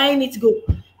just be buying it go.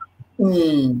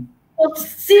 But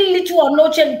see little or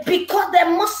no change, because there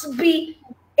must be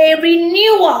a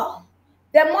renewal.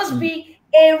 There must be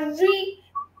a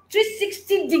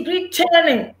 360-degree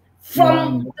turning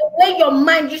from the way your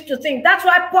mind used to think. That's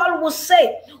why Paul will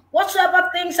say, whatsoever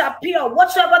things are pure,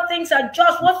 whatsoever things are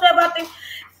just, whatsoever things,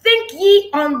 think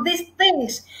ye on these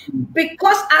things.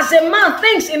 Because as a man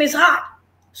thinks in his heart,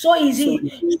 so is he.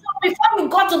 So before we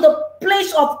got to the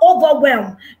place of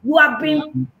overwhelm, you have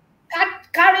been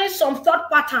carrying some thought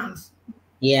patterns.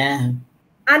 Yeah.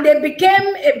 And they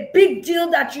became a big deal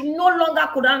that you no longer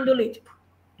could handle it.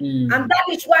 And that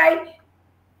is why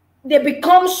they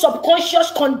become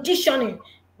subconscious conditioning.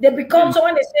 They become, so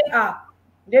when they say,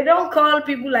 they don't call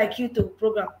people like you to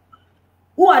program.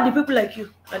 Who are the people like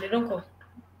you that they don't call?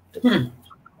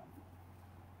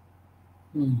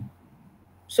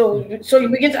 So you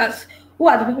begin to ask, who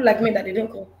are the people like me that they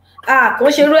don't call?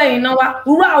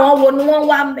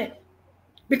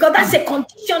 Because that's a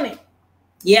conditioning.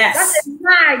 Yes. That's a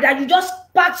lie that you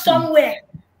just packed somewhere.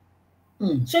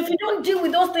 So if you don't deal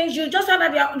with those things, you just find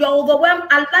that you're overwhelmed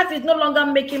and life is no longer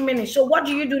making meaning. So what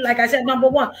do you do? Like I said, number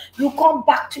one, you come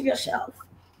back to yourself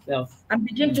and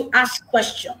begin to ask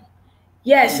questions.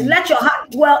 Yes, let your heart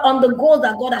dwell on the goal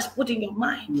that God has put in your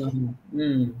mind.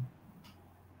 And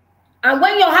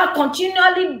when your heart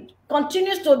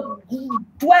continues to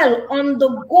dwell on the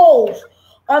goals,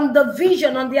 on the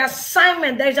vision, on the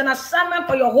assignment, there's an assignment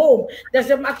for your home, there's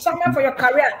an assignment for your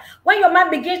career. When your mind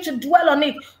begins to dwell on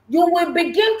it, you will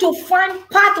begin to find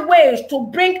pathways to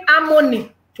bring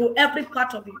harmony to every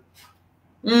part of you.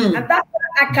 And that's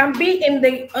why I can be in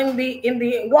the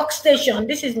workstation.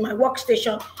 This is my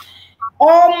workstation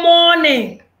all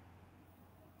morning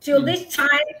till this time,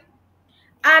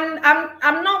 and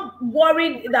I'm not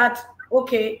worried that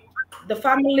okay, the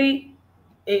family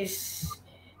is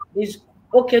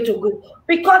okay to go,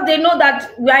 because they know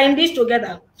that we are in this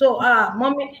together. So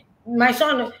mommy, my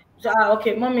son,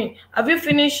 okay, mommy, have you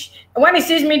finished? When he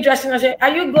sees me dressing, I say, are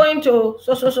you going to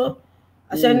so?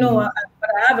 I said no, but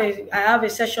I have a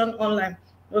session online.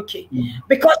 Okay,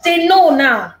 because they know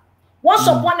now. Once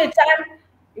upon a time,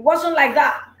 it wasn't like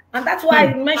that, and that's why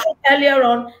I mentioned earlier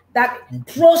on that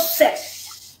process.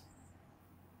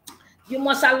 You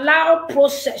must allow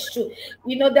process to,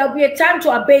 there'll be a time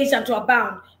to abase and to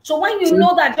abound. So when you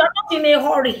know that you're not in a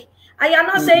hurry and you're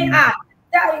not saying,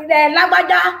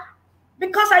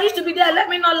 because I used to be there, let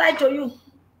me not lie to you.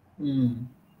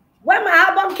 When my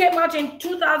album came out in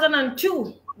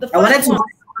 2002, the first one.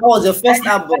 That was your first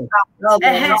album. I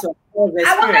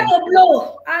wanted to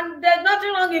blow, and there's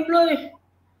nothing wrong in blowing.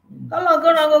 Come on, go.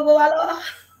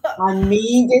 I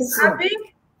mean,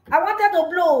 I wanted to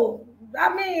blow.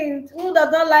 I mean, who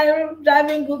does not like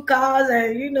driving good cars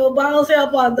and bouncing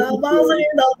up and down, bouncing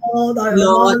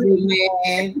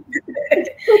man.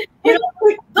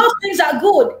 Those things are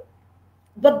good.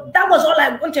 But that was all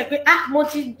I wanted.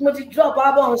 Multi drop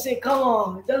album and say, come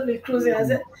on, just be cruising. I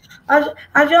said,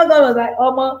 and your God was like,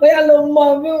 oh man, where hello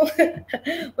mom, where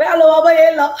hello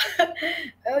mama,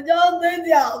 just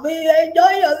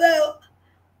enjoy yourself.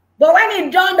 But when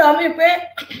it dawned on me,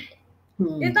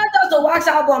 it's not just a wax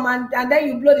album and then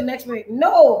you blow the next minute.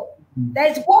 No,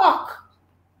 there's work.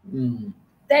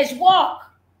 There's work.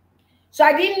 So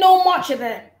I didn't know much of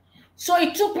that. So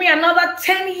it took me another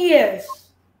 10 years.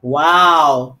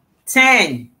 Wow.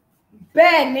 10.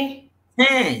 Benny.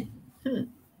 10.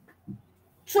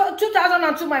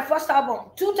 2002, my first album.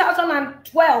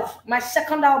 2012, my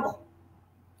second album.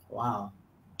 Wow.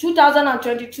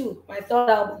 2022, my third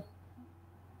album.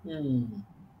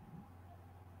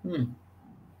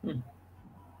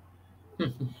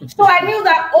 So I knew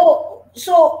that,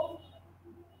 so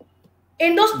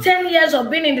in those 10 years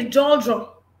of being in the doldrum,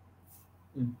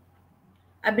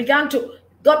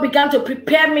 God began to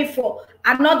prepare me for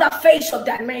another phase of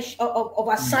dimension of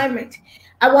assignment.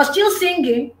 I was still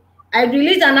singing. I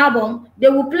released an album. They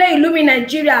will play Illumi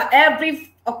Nigeria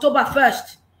every October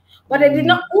 1st. But they did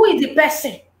not. Who is the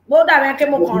person? And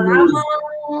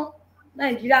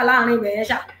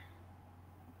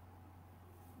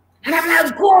I'm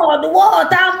like, God,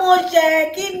 what? How much?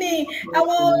 Kini? I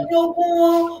want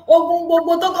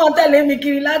ogun to kan tẹ̀lé mi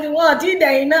kiri láti wọ́n ti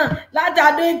dẹ̀yìn náà láti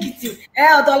Adó Èkìtì.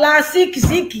 Ọ̀tọ̀ la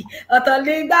síkì ọ̀tọ̀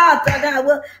lè gbá ọ̀tọ̀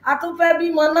dàgbọ́ àtúnfẹ́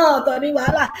bímọ náà ọ̀tọ̀ ní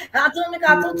wàhálà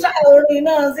àtúnníkà tún try orin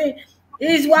náà sí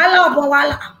is wàhálà upon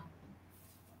wàhálà.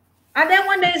 And then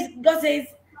one day God says,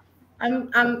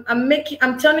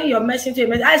 I'm turning your message to a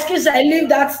message. Excuse me, I leave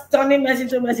that turning message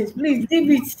to a message. Please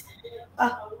leave it.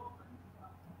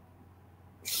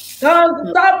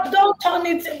 Don't turn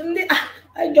it.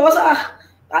 I just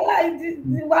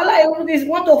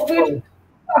want to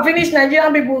finish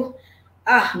Nigerian people.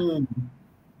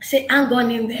 Say, hang on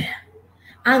in there.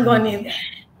 Hang on in there.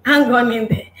 Hang on in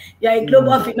there. You are a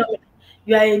global phenomenon.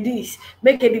 You are a this.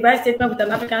 Make a divine statement with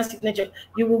an African signature.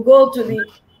 You will go to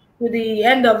the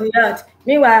end of the earth.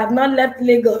 Meanwhile, I have not left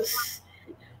Lagos.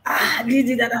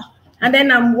 And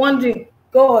then I'm wondering,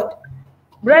 God,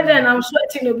 brethren, I'm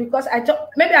sweating because I thought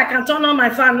maybe I can turn on my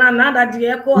fan now that the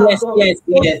echo. Yes.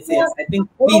 I think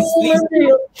please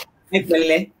do.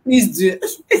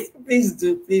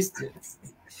 Please do.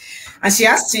 And she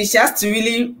has to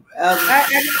really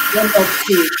jump up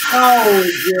to.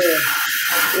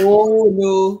 Oh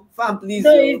no, fan, please.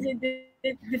 No,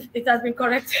 it has been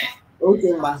corrected.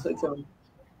 Okay, ma.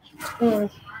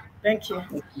 Thank you.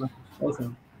 Okay.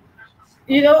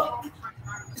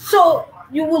 So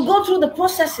you will go through the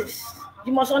processes.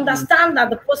 You must understand that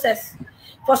the process,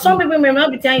 for some people, may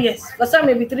not be 10 years, for some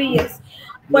may be 3 years.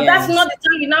 But that's not the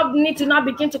time you now need to now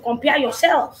begin to compare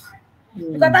yourselves.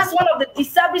 Because that's one of the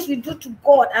disservice we do to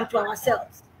God and to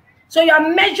ourselves. So you are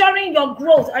measuring your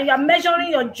growth and you are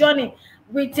measuring your journey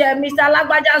with Mr.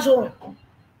 Lagbaja's own.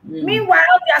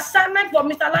 Meanwhile, the assignment for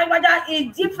Mr. Lagbaja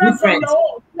is different from your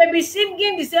own. You may be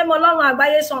singing the same Olorun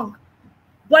Agbaye song,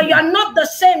 but you are not the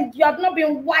same. You have not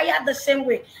been wired the same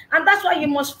way. And that's why you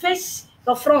must face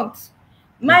the front.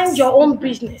 Mind your own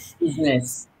business.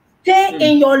 Stay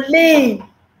in your lane.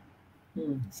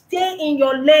 Stay in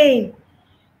your lane.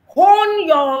 Hone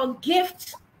your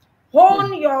gift.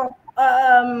 Hone your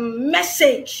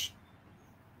message.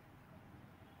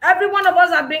 Every one of us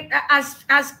have been,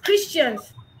 as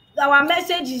Christians, our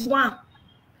message is one.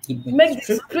 Go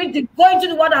into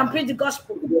the world and preach the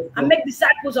gospel and make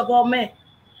disciples of all men.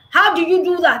 How do you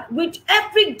do that? With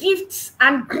every gift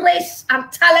and grace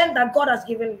and talent that God has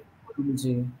given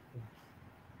you.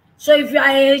 So if you are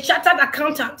a chartered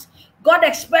accountant, God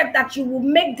expects that you will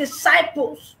make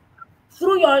disciples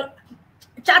through your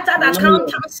chartered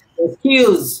accountants.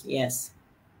 Skills, yes.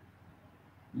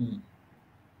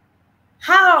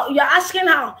 How? You're asking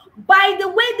how? By the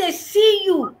way they see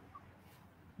you.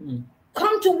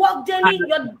 Come to work daily,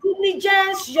 your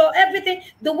diligence, your everything,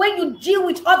 the way you deal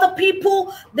with other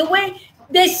people, the way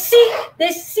they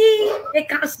can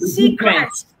see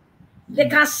Christ. They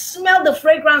can smell the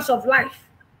fragrance of life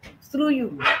through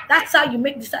you. That's how you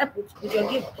make disciples, with your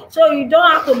gift. So you don't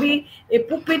have to be a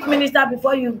pulpit minister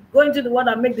before you go into the world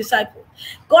and make disciples.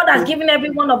 God has given every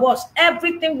one of us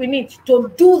everything we need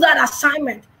to do that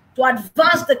assignment, to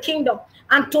advance the kingdom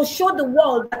and to show the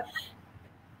world that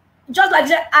just like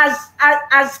that,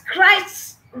 as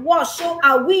Christ was, so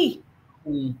are we.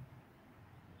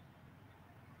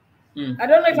 I don't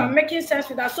know if I'm making sense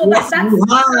with that. So yes, that's you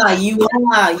are. Yes,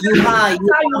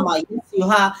 you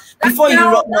are. Before you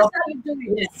run off,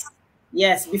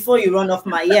 yes, before you run off,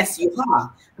 yes, you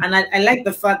are. And I like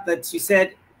the fact that you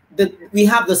said that we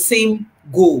have the same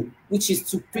goal, which is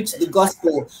to preach the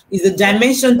gospel. Is the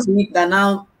dimension to it that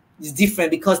now is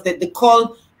different, because the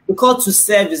call to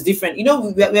serve is different. You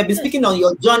know, we have been speaking on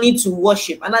your journey to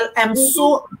worship, and I am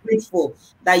so grateful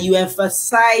that you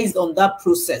emphasized on that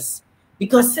process,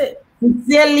 because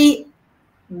sincerely,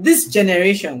 this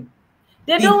generation,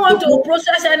 they don't want to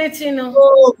process anything.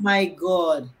 Oh my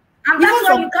God! And that's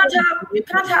why you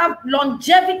can't have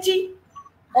longevity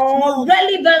or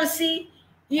relevancy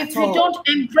if you don't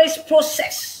embrace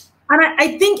process. And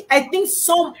I think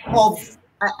some of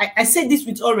I say this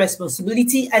with all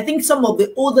responsibility. I think some of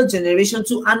the older generation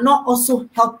too are not also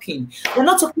helping. We're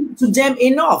not talking to them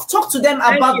enough. Talk to them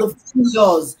about the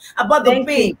failures, about the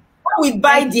pain. We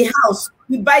buy the house,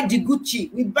 we buy the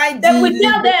Gucci, we buy the. Then we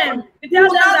tell them.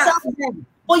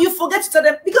 But you forget to tell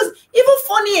them, because even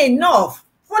funny enough,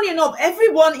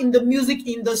 everyone in the music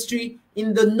industry,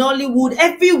 in the Nollywood,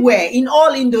 everywhere, in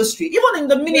all industry, even in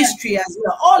the ministry as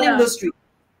well, all industry.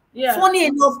 Yeah. Funny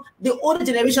enough, the older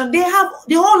generation, they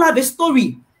all have a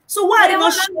story. So why are they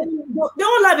not sharing? They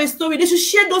all have a story. They should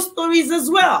share those stories as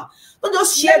well. Don't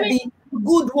just share the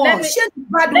good ones. Share the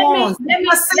bad ones. Let me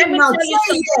tell you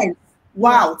something.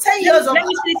 Wow, 10 years of. Let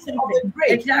me say something.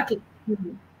 Exactly.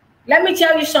 Let me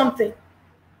tell you something.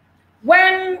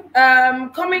 When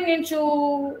coming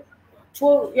into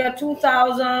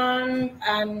 2000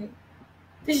 and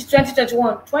this is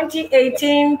 2021,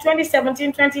 2018,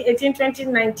 2017, 2018,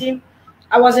 2019,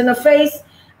 I was in a phase,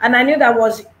 and I knew that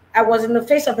I was in the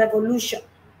phase of evolution.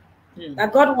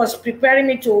 That God was preparing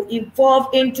me to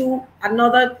evolve into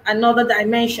another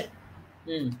dimension.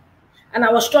 And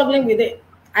I was struggling with it.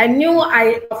 I knew,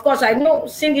 of course, I know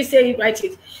Cindy say write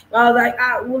it. I was like,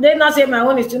 would they not say my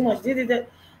own is too much? And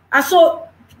so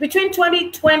between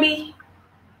 2020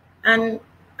 and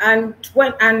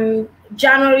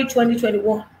January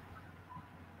 2021,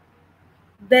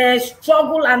 the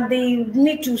struggle and the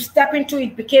need to step into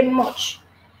it became much.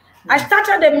 I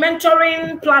started a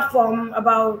mentoring platform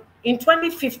in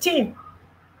 2015.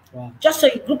 Wow. Just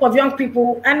a group of young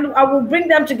people, and I will bring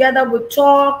them together. We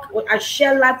talk, I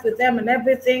share life with them and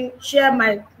everything, share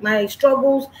my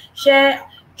struggles,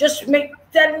 just like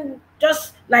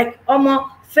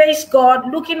face God,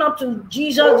 looking up to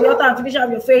Jesus, the author and finisher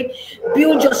of your faith.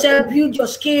 Build yourself, build your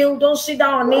skill. Don't sit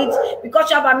down on it. Because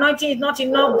you have anointing is not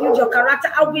enough. Build your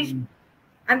character. I wish.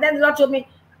 And then the Lord told me,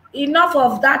 enough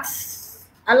of that.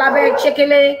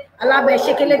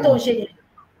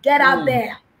 Get out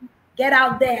there. Get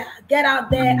out there. Get out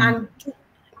there. And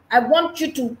I want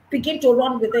you to begin to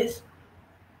run with this.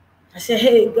 I said,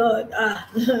 hey, God,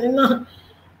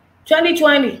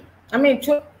 2020,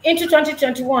 into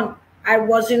 2021, I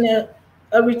was in a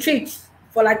retreat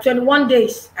for like 21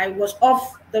 days. I was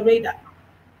off the radar.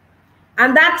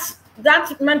 And that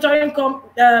mentoring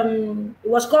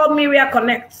was called Merea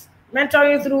Connects,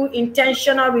 mentoring through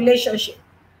intentional relationship.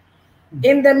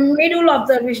 In the middle of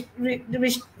the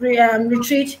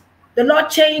retreat, the Lord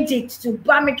changed it to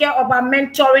Bamike OBA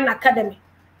Mentoring Academy.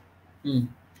 And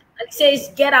it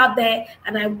says, get out there,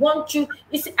 and I want you.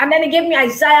 And then he gave me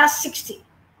Isaiah 60.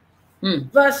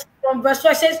 Verse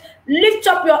 4 says, lift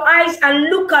up your eyes and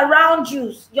look around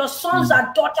you. Your sons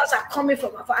and daughters are coming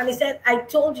from afar. And he said, I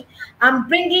told you, I'm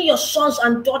bringing your sons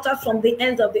and daughters from the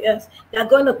ends of the earth. They're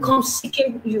going to come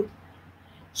seeking you.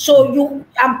 So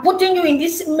I'm putting you in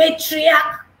this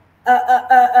matriarch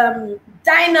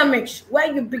dynamics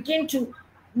where you begin to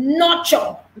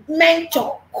nurture,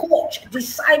 mentor, coach,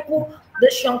 disciple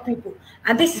these young people.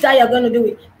 And this is how you're going to do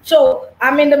it. So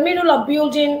I'm in the middle of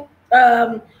building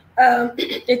a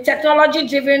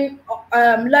technology-driven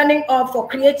learning hub for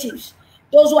creatives,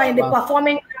 those who are in the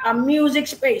performing and music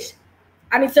space.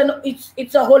 And it's a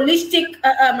holistic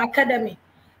academy.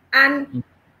 And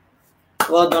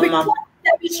well done, ma'am.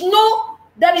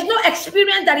 There is no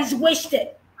experience that is wasted.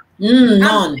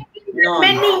 None.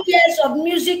 Many years of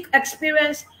music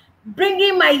experience,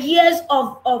 bringing my years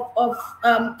of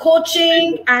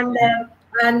coaching and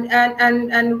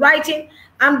writing,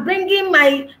 and bringing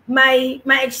my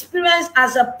experience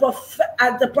as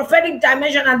the prophetic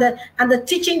dimension and the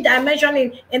teaching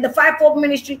dimension in the fivefold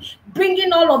ministry,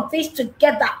 bringing all of this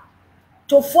together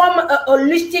to form a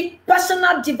holistic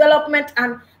personal development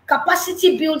and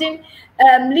capacity building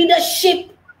leadership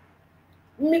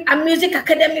and music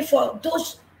academy for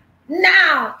those.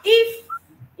 Now, if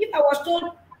I was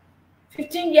told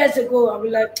 15 years ago, I'd be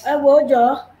like, I will,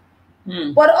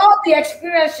 but all the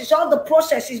experiences, all the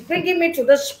processes bringing me to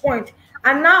this point,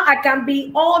 and now I can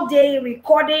be all day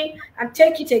recording and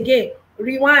take it again,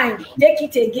 rewind, take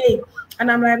it again,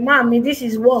 and I'm like, Mommy, this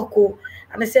is work, oh.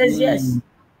 And it says, yes,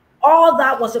 all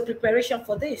that was a preparation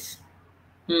for this.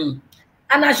 And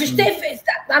as you stay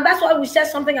faithful, and that's why we said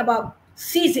something about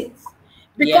seasons,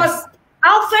 because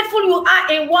how faithful you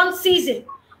are in one season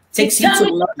takes you to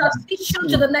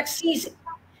the next season.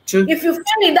 True. If you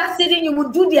fail in that season, you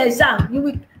will do the exam. You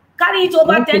will carry it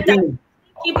over 10 times.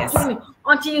 Keep doing it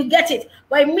until you get it.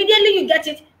 But immediately you get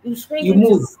it, you swing. You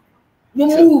move. You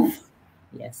move.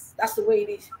 Yes, that's the way it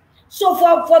is. So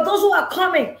for those who are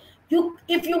coming,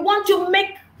 if you want to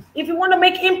make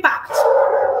impact,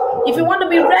 if you want to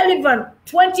be relevant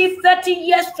 20, 30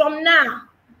 years from now,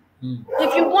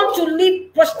 if you want to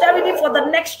leave posterity for the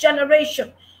next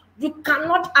generation, you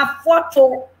cannot afford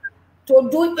to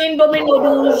do Indomie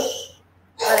noodles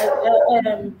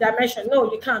dimension.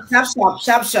 No, you can't.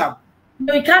 Sharp.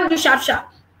 No, you can't do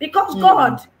sharp. Because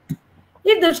God,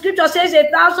 if the scripture says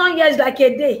 1,000 years like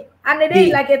a day, and a day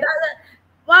is like 1,000,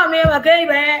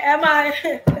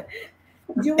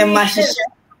 you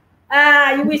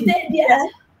will stay there.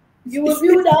 You will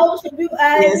build a house,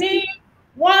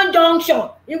 one junction.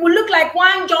 It will look like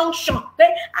one junction.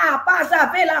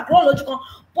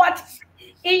 But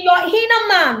in your inner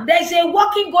man, there's a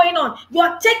working going on. You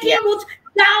are taking roots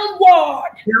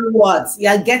downward. Downwards. You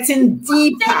are getting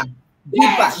deeper.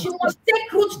 Yes, you must take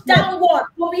roots downward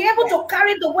to be able to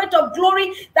carry the weight of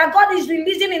glory that God is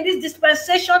releasing in this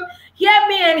dispensation. Hear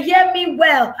me and hear me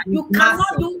well. You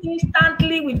cannot do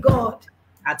instantly with God.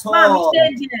 At all.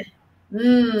 Stay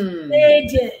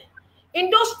there. In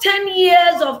those 10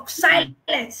 years of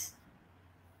silence,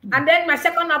 and then my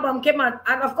second album came out,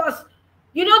 and of course,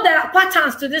 you know there are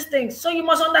patterns to these things, so you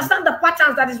must understand the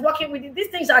patterns that is working with it. These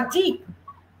things are deep.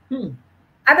 And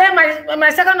then my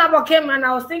second album came, and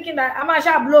I was thinking that I'm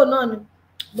actually blow none,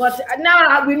 but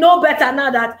now we know better now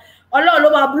that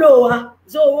Allah blow.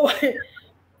 So,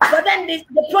 but then the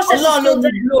process Allah is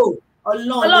blow.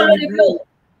 Allah blow.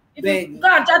 If you go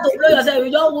and try to blow yourself,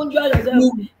 you don't wound yourself.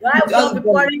 You have to be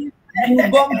pouring.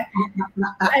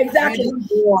 Exactly.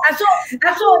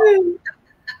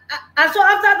 And so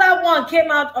after that one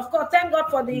came out, of course, thank God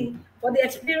for the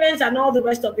experience and all the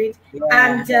rest of it.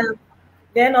 And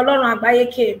then Olorun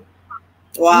Agbaye came.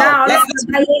 Wow. Now let's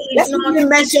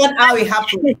mention how it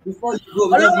happened before you go.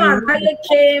 Olorun Agbaye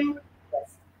came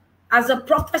as a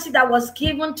prophecy that was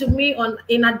given to me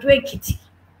in Ado-Ekiti.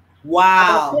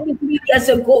 Wow. 23 years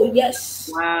ago, yes.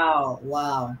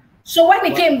 Wow. So when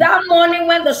it came that morning,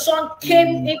 when the sun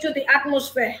came into the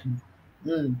atmosphere,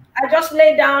 I just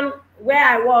lay down where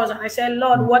I was and I said,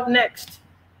 Lord, what next?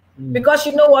 Because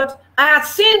you know what? I had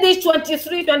seen this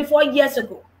 23, 24 years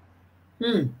ago.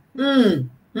 So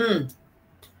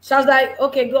I was like,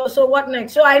 okay, go. So what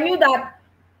next? So I knew that,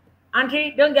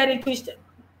 Auntie, don't get it twisted.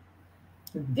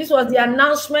 This was the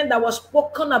announcement that was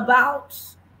spoken about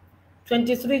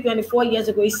 23, 24 years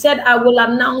ago. He said, I will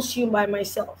announce you by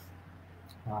myself.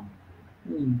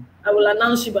 I will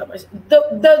announce you by myself.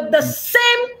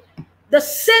 The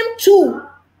same tool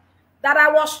that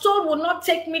I was told would not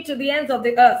take me to the ends of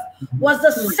the earth was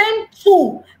the same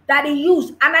tool that he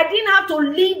used. And I didn't have to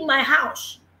leave my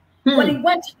house, but he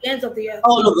went to the ends of the earth.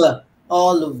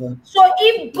 All over. So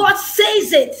if God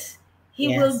says it,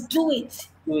 he will do it.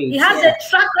 He has a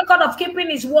track record of keeping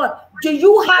his word. Do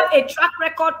you have a track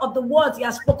record of the words he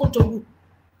has spoken to you?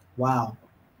 Wow.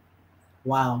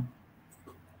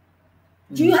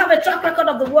 Do you have a track record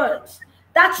of the words?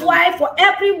 That's why for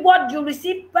every word you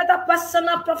receive, whether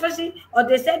personal prophecy or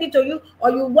they said it to you or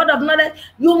you word of knowledge,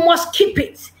 you must keep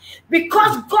it.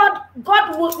 Because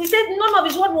God will, he said none of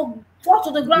his word will fall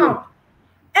to the ground.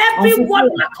 Every word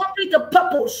will accomplish the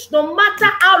purpose, no matter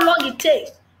how long it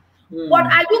takes. But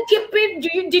are you keeping?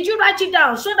 Did you write it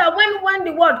down so that when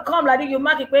the word come like you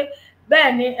mark it? We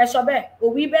said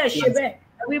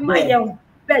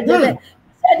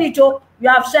it. You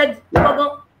have said.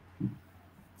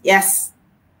 Yes.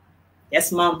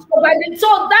 Yes, ma'am. So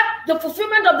that the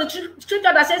fulfillment of the scripture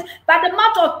that says, by the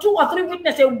mouth of 2 or 3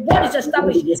 witnesses, a word is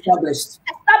established.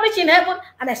 Established in heaven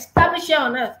and established here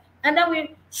on earth. And then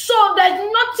so there's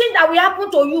nothing that will happen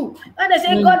to you. When they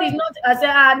say God is not, I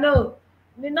say, no,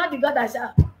 we're not the God that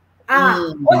said,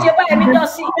 what you buy, me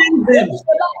just see.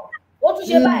 What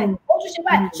you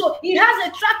buy. So he has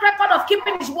a track record of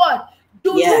keeping his word.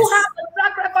 Do you have a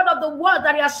track record of the word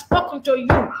that he has spoken to you?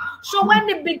 So when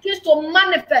it begins to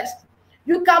manifest,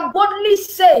 you can boldly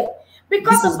say,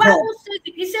 because the Bible says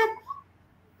it, he said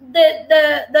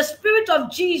the spirit of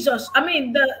Jesus, I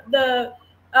mean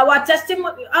our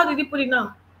testimony, how did he put it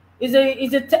now? Is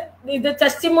the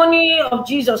testimony of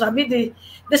Jesus. I mean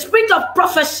the spirit of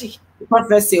prophecy.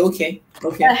 Prophecy, okay.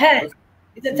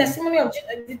 It's a testimony of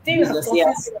the thing of prophecy.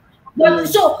 Yes. But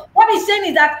so what he's saying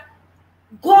is that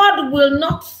God will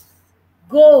not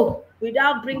go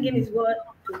without bringing his word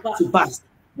to pass.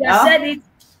 He has said it,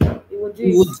 he will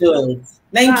do it.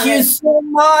 Thank you so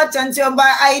much, Auntie Oba.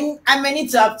 I may need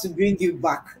to have to bring you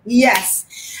back. Yes,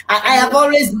 I have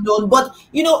always known, but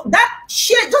you know that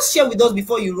just share with us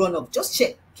before you run off. Just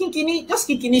share,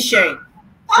 kinkini sharing.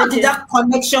 How did that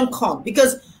connection come?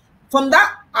 Because from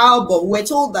that album, we're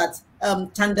told that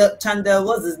Chanda,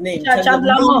 what's his name?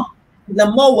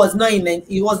 Lamar was not in it.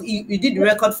 He did the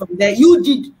record from there. You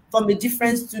did from a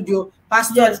different studio.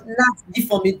 Pastor Nat did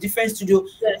from a different studio.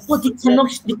 Yes. But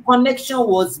the connection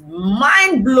was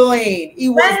mind blowing. It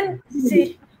was.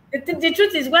 See, the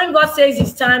truth is, when God says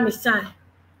it's time, it's time.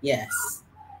 Yes.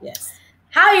 Yes.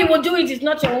 How he will do it is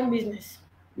not your own business.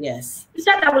 Yes. He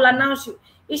said, I will announce you.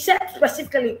 He said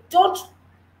specifically, don't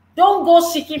go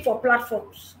seeking for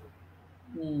platforms.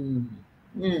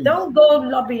 Don't go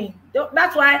lobbying.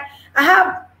 That's why I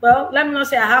have, well, let me not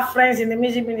say I have friends in the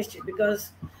music ministry,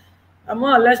 because I'm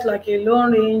more or less like a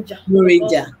lone ranger.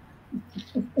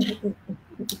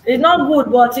 It's not good,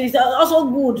 but it's also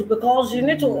good because you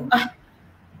need to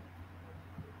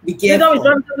be careful.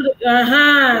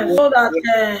 So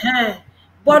that,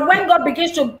 but when God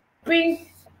begins to bring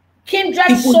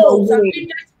kindred souls and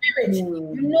kindred spirits,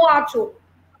 you know how to.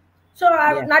 So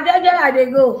now they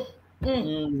go. I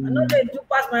know they do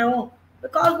pass my own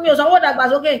because me also that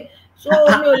was okay. So I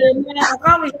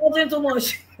can't be shouting too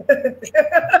much.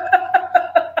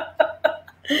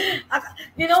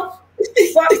 You know,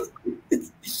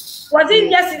 was it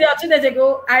yesterday or 2 days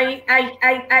ago?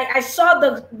 I saw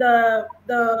the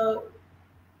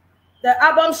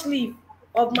album sleeve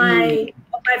of my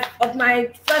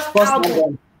first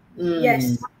album.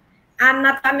 Yes, and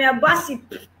Nathaniel Bassey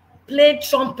played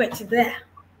trumpet there.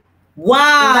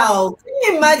 Wow! Can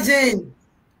you imagine?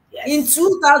 Yes. In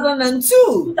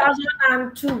 2002,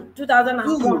 2001,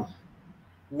 wow.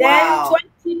 Then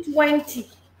 2020.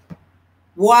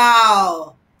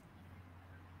 Wow!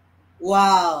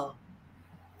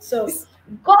 So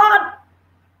God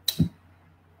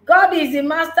is the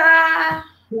master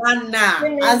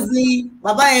planner, as the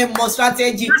Baba most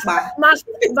strategic master.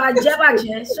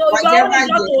 So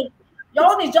your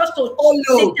own is just to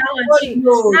sit down and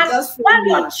chill. And when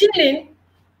you're chilling,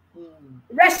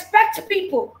 respect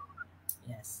people.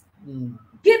 Yes.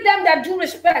 Give them that due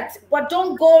respect, but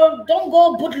don't go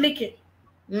bootlicking.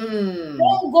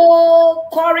 Don't go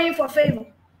quarrying for favor.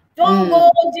 Don't go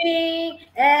doing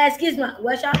excuse me.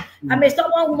 I may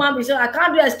stop one woman so I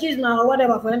can't do excuse me or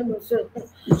whatever for anybody. So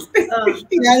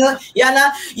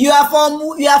you are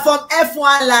from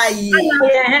F1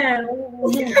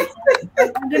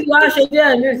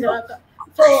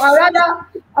 So I rather,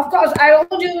 of course, I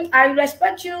hold you, I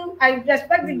respect you, I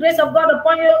respect the grace of God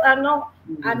upon you, and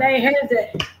I hate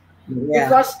it. Yeah.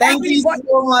 Because thank you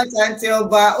so much, Auntie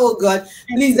Oba. Oh God,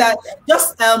 please,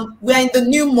 we're in the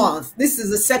new month. This is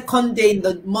the second day in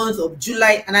the month of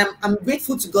July, and I'm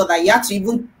grateful to God that you had to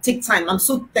even take time. I'm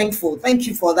so thankful. Thank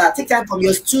you for that. Take time from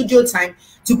your studio time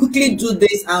to quickly do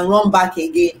this and run back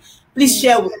again. Please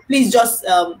share. Please just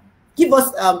give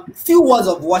us a few words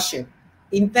of worship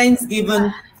in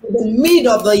Thanksgiving for the mid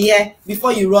of the year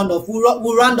before you run off.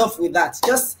 We'll round off with that.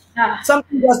 Just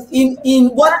something just in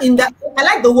that. I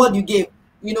like the word you gave.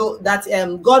 You know that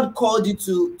God called you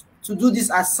to do this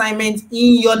assignment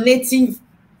in your native,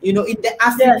 in the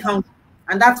African,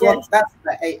 and that's what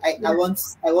I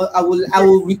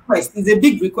will request. It's a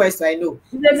big request. I know.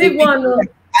 It's a big one.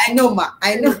 I know, ma.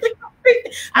 I know.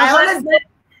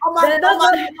 They don't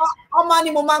know.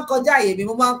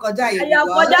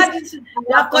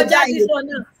 This one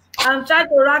now. I'm trying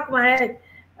to rack my head.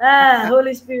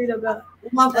 Holy Spirit of God. We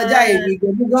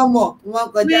give you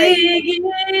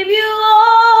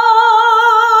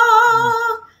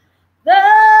all the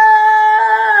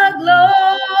glory.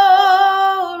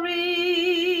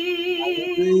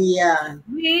 Yeah.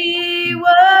 We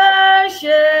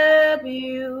worship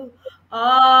you,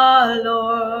 our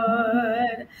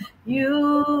Lord.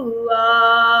 You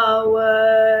are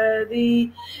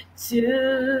worthy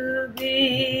to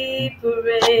be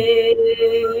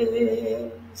praised.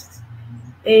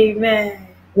 Amen.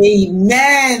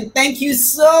 Amen. Thank you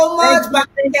so much,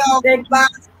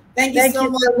 Thank you so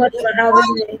much for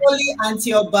having me.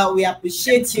 Auntie Oba, we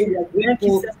appreciate you. We are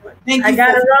grateful. Thank you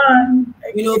for run.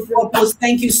 Purpose.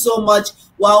 Thank you so much.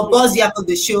 Well, buzz you after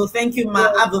the show. Thank you,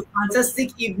 Ma. Have a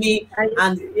fantastic evening,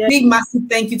 and big massive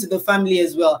thank you to the family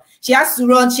as well. She has to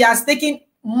run. She has taken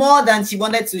more than she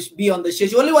wanted to be on the show.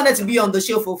 She only wanted to be on the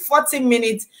show for 40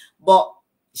 minutes, but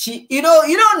she, this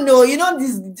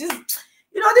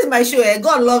is my show.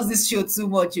 God loves this show too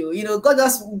much. God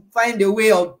just find a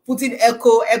way of putting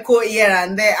echo here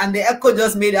and there, and the echo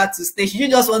just made her to stay. She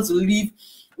didn't just want to leave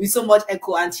with so much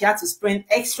echo, and she had to spend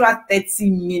extra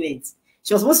 30 minutes.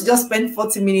 She was supposed to just spend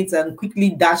 40 minutes and quickly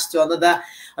dash to another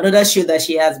show that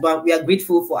she has. But we are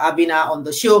grateful for having her on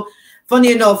the show.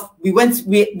 Funny enough,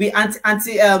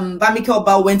 Auntie Bamike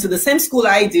Oba went to the same school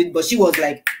I did, but she was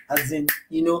like, as in,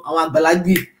 I want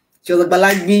Balagbi. She was a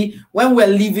Balagbi. When we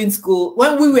were leaving school,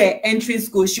 when we were entering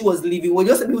school, she was leaving. We were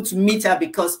just able to meet her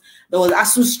because there was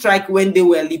ASU strike when they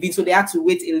were leaving, so they had to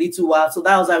wait a little while. So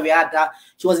that was how we had that.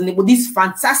 She was in this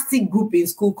fantastic group in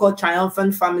school called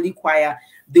Triumphant Family Choir.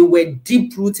 They were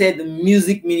deep-rooted in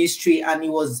music ministry, and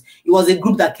it was a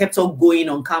group that kept on going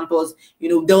on campus.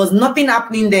 There was nothing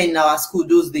happening there in our school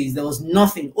those days. There was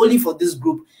nothing, only for this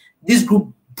group. This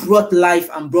group brought life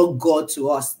and brought God to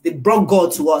us. They brought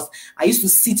God to us. I used to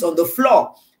sit on the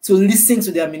floor to listen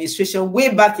to the administration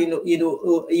way back in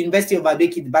University of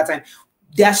Abeki at that time.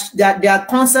 Their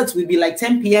concerts will be like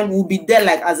 10 p.m. We'll be there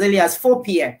like as early as 4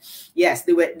 p.m. Yes,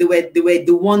 they were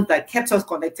the ones that kept us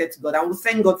connected to God, and we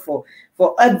thank God for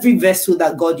every vessel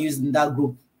that God used in that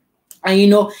group.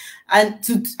 And I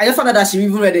just found out that she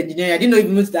even read engineering. I didn't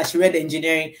even know that she read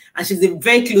engineering, and she's a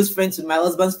very close friend to my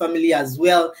husband's family as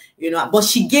well. But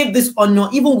she gave this honor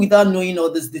even without knowing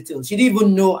all this details. She didn't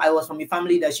even know I was from a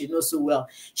family that she knows so well.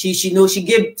 She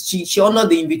honored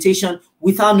the invitation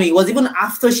without knowing. It was even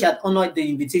after she had honored the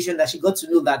invitation that she got to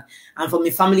know that I'm from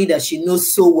a family that she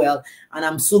knows so well, and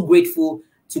I'm so grateful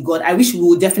to God. I wish we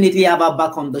would definitely have her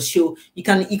back on the show. You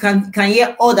can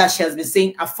hear all that she has been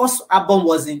saying. Her first album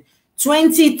was in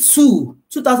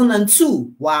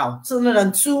 2002. Wow,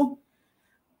 2002.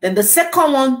 Then the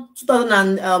second one,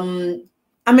 2000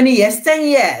 how many years? 10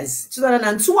 years.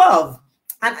 2012.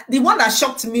 And the one that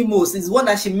shocked me most is one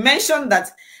that she mentioned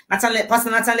that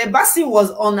Pastor Natalie Bassi was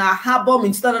on her album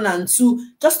in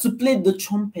 2002 just to play the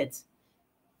trumpet.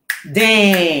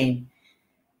 Dang.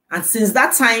 And since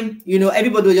that time,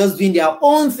 everybody was just doing their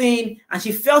own thing, and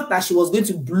she felt that she was going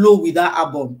to blow with that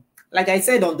album. Like I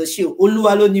said on the show,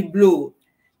 Oluwaloni blow.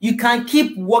 You can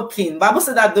keep working. Bible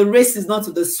said that the race is not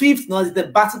to the swift, nor is the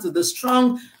battle to the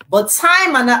strong, but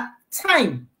time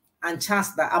and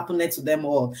chance that happened to them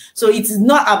all. So it is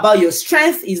not about your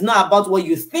strength. It's not about what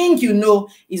you think you know.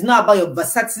 It's not about your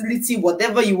versatility,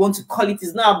 whatever you want to call it.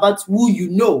 It's not about who you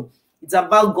know. It's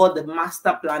about God, the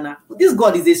master planner. This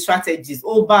God is a strategist.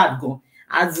 Oh, bad God.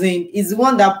 As in, he's the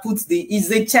one that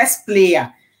he's a chess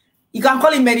player. You can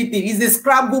call him anything. He's a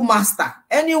Scrabble master.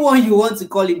 Anyone you want to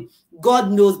call him,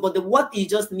 God knows. But what he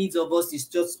just needs of us is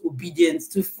just obedience,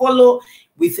 to follow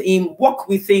with him, walk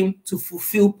with him, to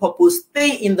fulfill purpose,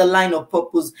 stay in the line of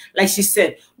purpose. Like she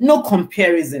said, no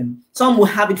comparison. Some will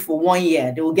have it for 1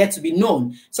 year. They will get to be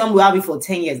known. Some will have it for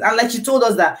 10 years. And like she told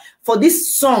us that for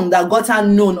this song that got her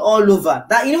known all over,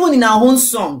 that even in her own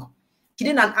song, she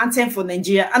did an anthem for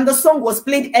Nigeria, and the song was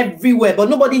played everywhere, but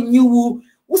nobody knew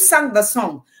who sang the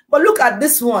song. But look at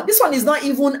this one. This one is not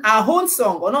even our own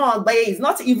song. Or no, it's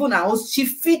not even our own. She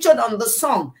featured on the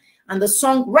song, and the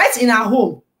song right in her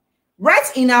home. Right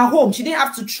in her home. She didn't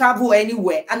have to travel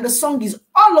anywhere. And the song is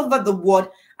all over the world,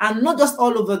 and not just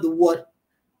all over the world.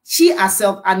 She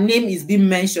herself, her name is being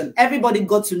mentioned. Everybody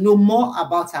got to know more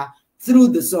about her through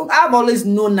the song. I've always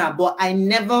known her, but I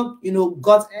never,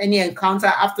 got any encounter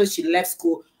after she left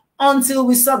school until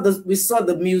we saw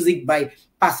the music by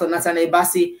Pastor Natalie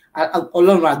Bassi and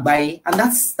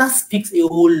that speaks a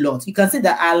whole lot. You can see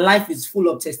that her life is full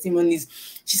of testimonies.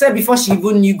 She said before she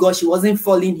even knew God, she wasn't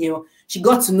falling here. She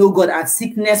got to know God, and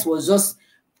sickness was just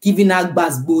giving her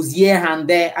basbos here and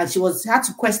there, and she had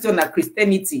to question her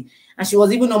Christianity, and she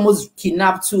was even almost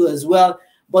kidnapped too as well.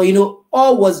 But you know,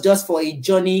 all was just for a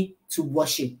journey to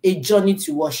worship, a journey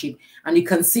to worship. And you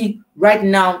can see right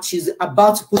now she's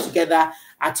about to put together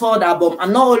a third album,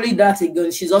 and not only that,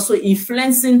 again, she's also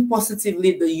influencing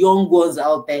positively the young ones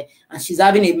out there, and she's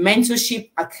having a mentorship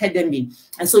academy.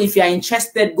 And so if you are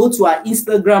interested, go to our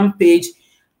Instagram page,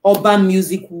 Oba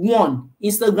Music One,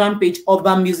 Instagram page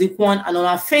Oba Music One, and on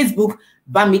our Facebook,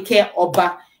 Bamike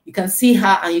Oba. You can see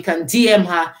her and you can DM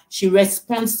her. She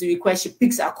responds to requests. She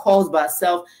picks her calls by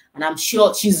herself, and I'm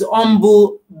sure she's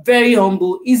humble, very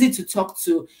humble, easy to talk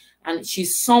to, and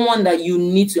she's someone that you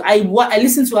need to. I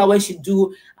listen to her when she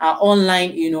do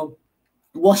online, you know,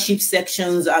 worship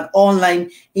sections and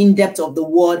online in-depth of the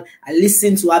word. I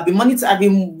listen to her. I've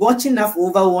been watching her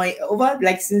for over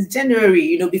like since January,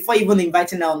 you know, before even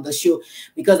inviting her on the show,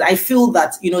 because I feel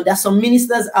that, you know, there's some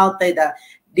ministers out there that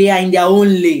they are in their own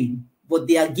lane, but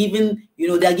they are giving, you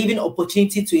know, they are giving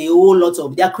opportunity to a whole lot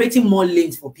of, they are creating more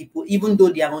lanes for people, even though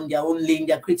they are on their own lane,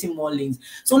 they are creating more lanes.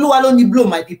 So Oluwaloni blow,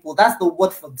 my people, that's the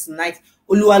word for tonight.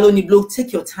 Oluwaloni blow,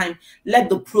 take your time, let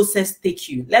the process take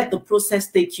you, let the process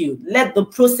take you, let the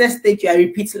process take you. I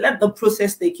repeat, let the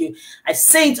process take you. I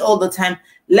say it all the time,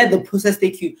 let the process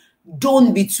take you.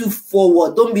 Don't be too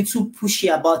forward, don't be too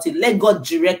pushy about it. Let God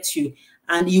direct you,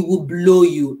 and He will blow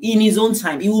you in His own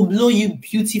time. He will blow you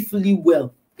beautifully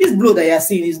well. This blow that you're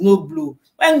seeing is no blow.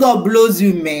 When God blows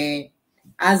you, man,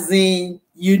 as in,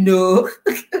 you know.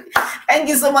 Thank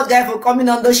you so much, guys, for coming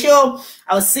on the show.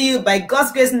 I'll see you by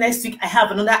God's grace next week. I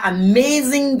have another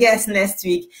amazing guest next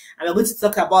week, and we're going to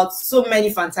talk about so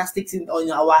many fantastic things on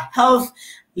our health,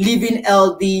 living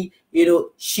healthy. You know,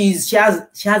 she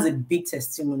has a big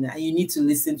testimony, and you need to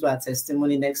listen to her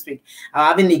testimony next week.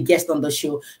 I'm having a guest on the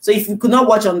show. So if you could not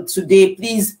watch on today,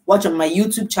 please watch on my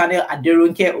YouTube channel,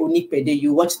 Aderonke Onipede.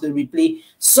 You watch the replay.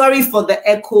 Sorry for the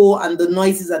echo and the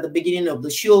noises at the beginning of the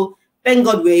show. Thank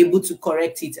God we're able to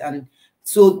correct it. And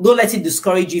so don't let it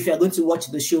discourage you if you're going to watch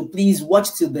the show. Please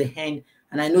watch till the end,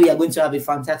 and I know you're going to have a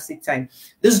fantastic time.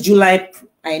 This July,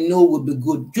 I know, will be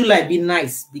good. July, be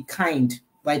nice, be kind.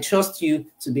 But I trust you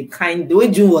to be kind. The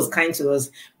way June was kind to us,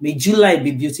 may July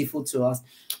be beautiful to us.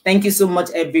 Thank you so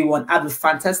much, everyone. Have a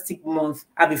fantastic month.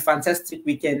 Have a fantastic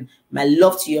weekend. My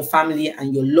love to your family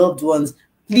and your loved ones.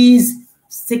 Please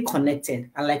stay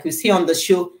connected. And like we see on the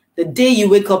show, the day you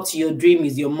wake up to your dream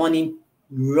is your morning.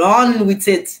 Run with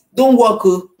it. Don't walk.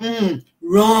 Run.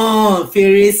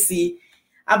 Feresi.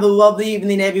 Have a lovely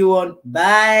evening, everyone.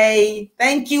 Bye.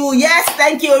 Thank you. Yes,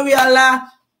 thank you, Oriola.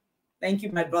 Thank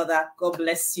you, my brother. God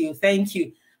bless you. Thank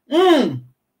you.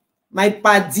 My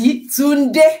paddy,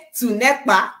 Tunde,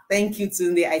 Tunepa. Thank you,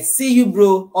 Tunde. I see you,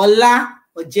 bro. Ola,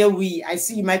 Ojewi. I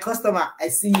see you, my customer. I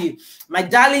see you. My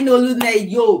darling Olune,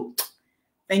 yo.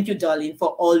 Thank you, darling, for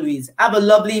always. Have a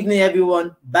lovely evening,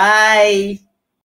 everyone. Bye.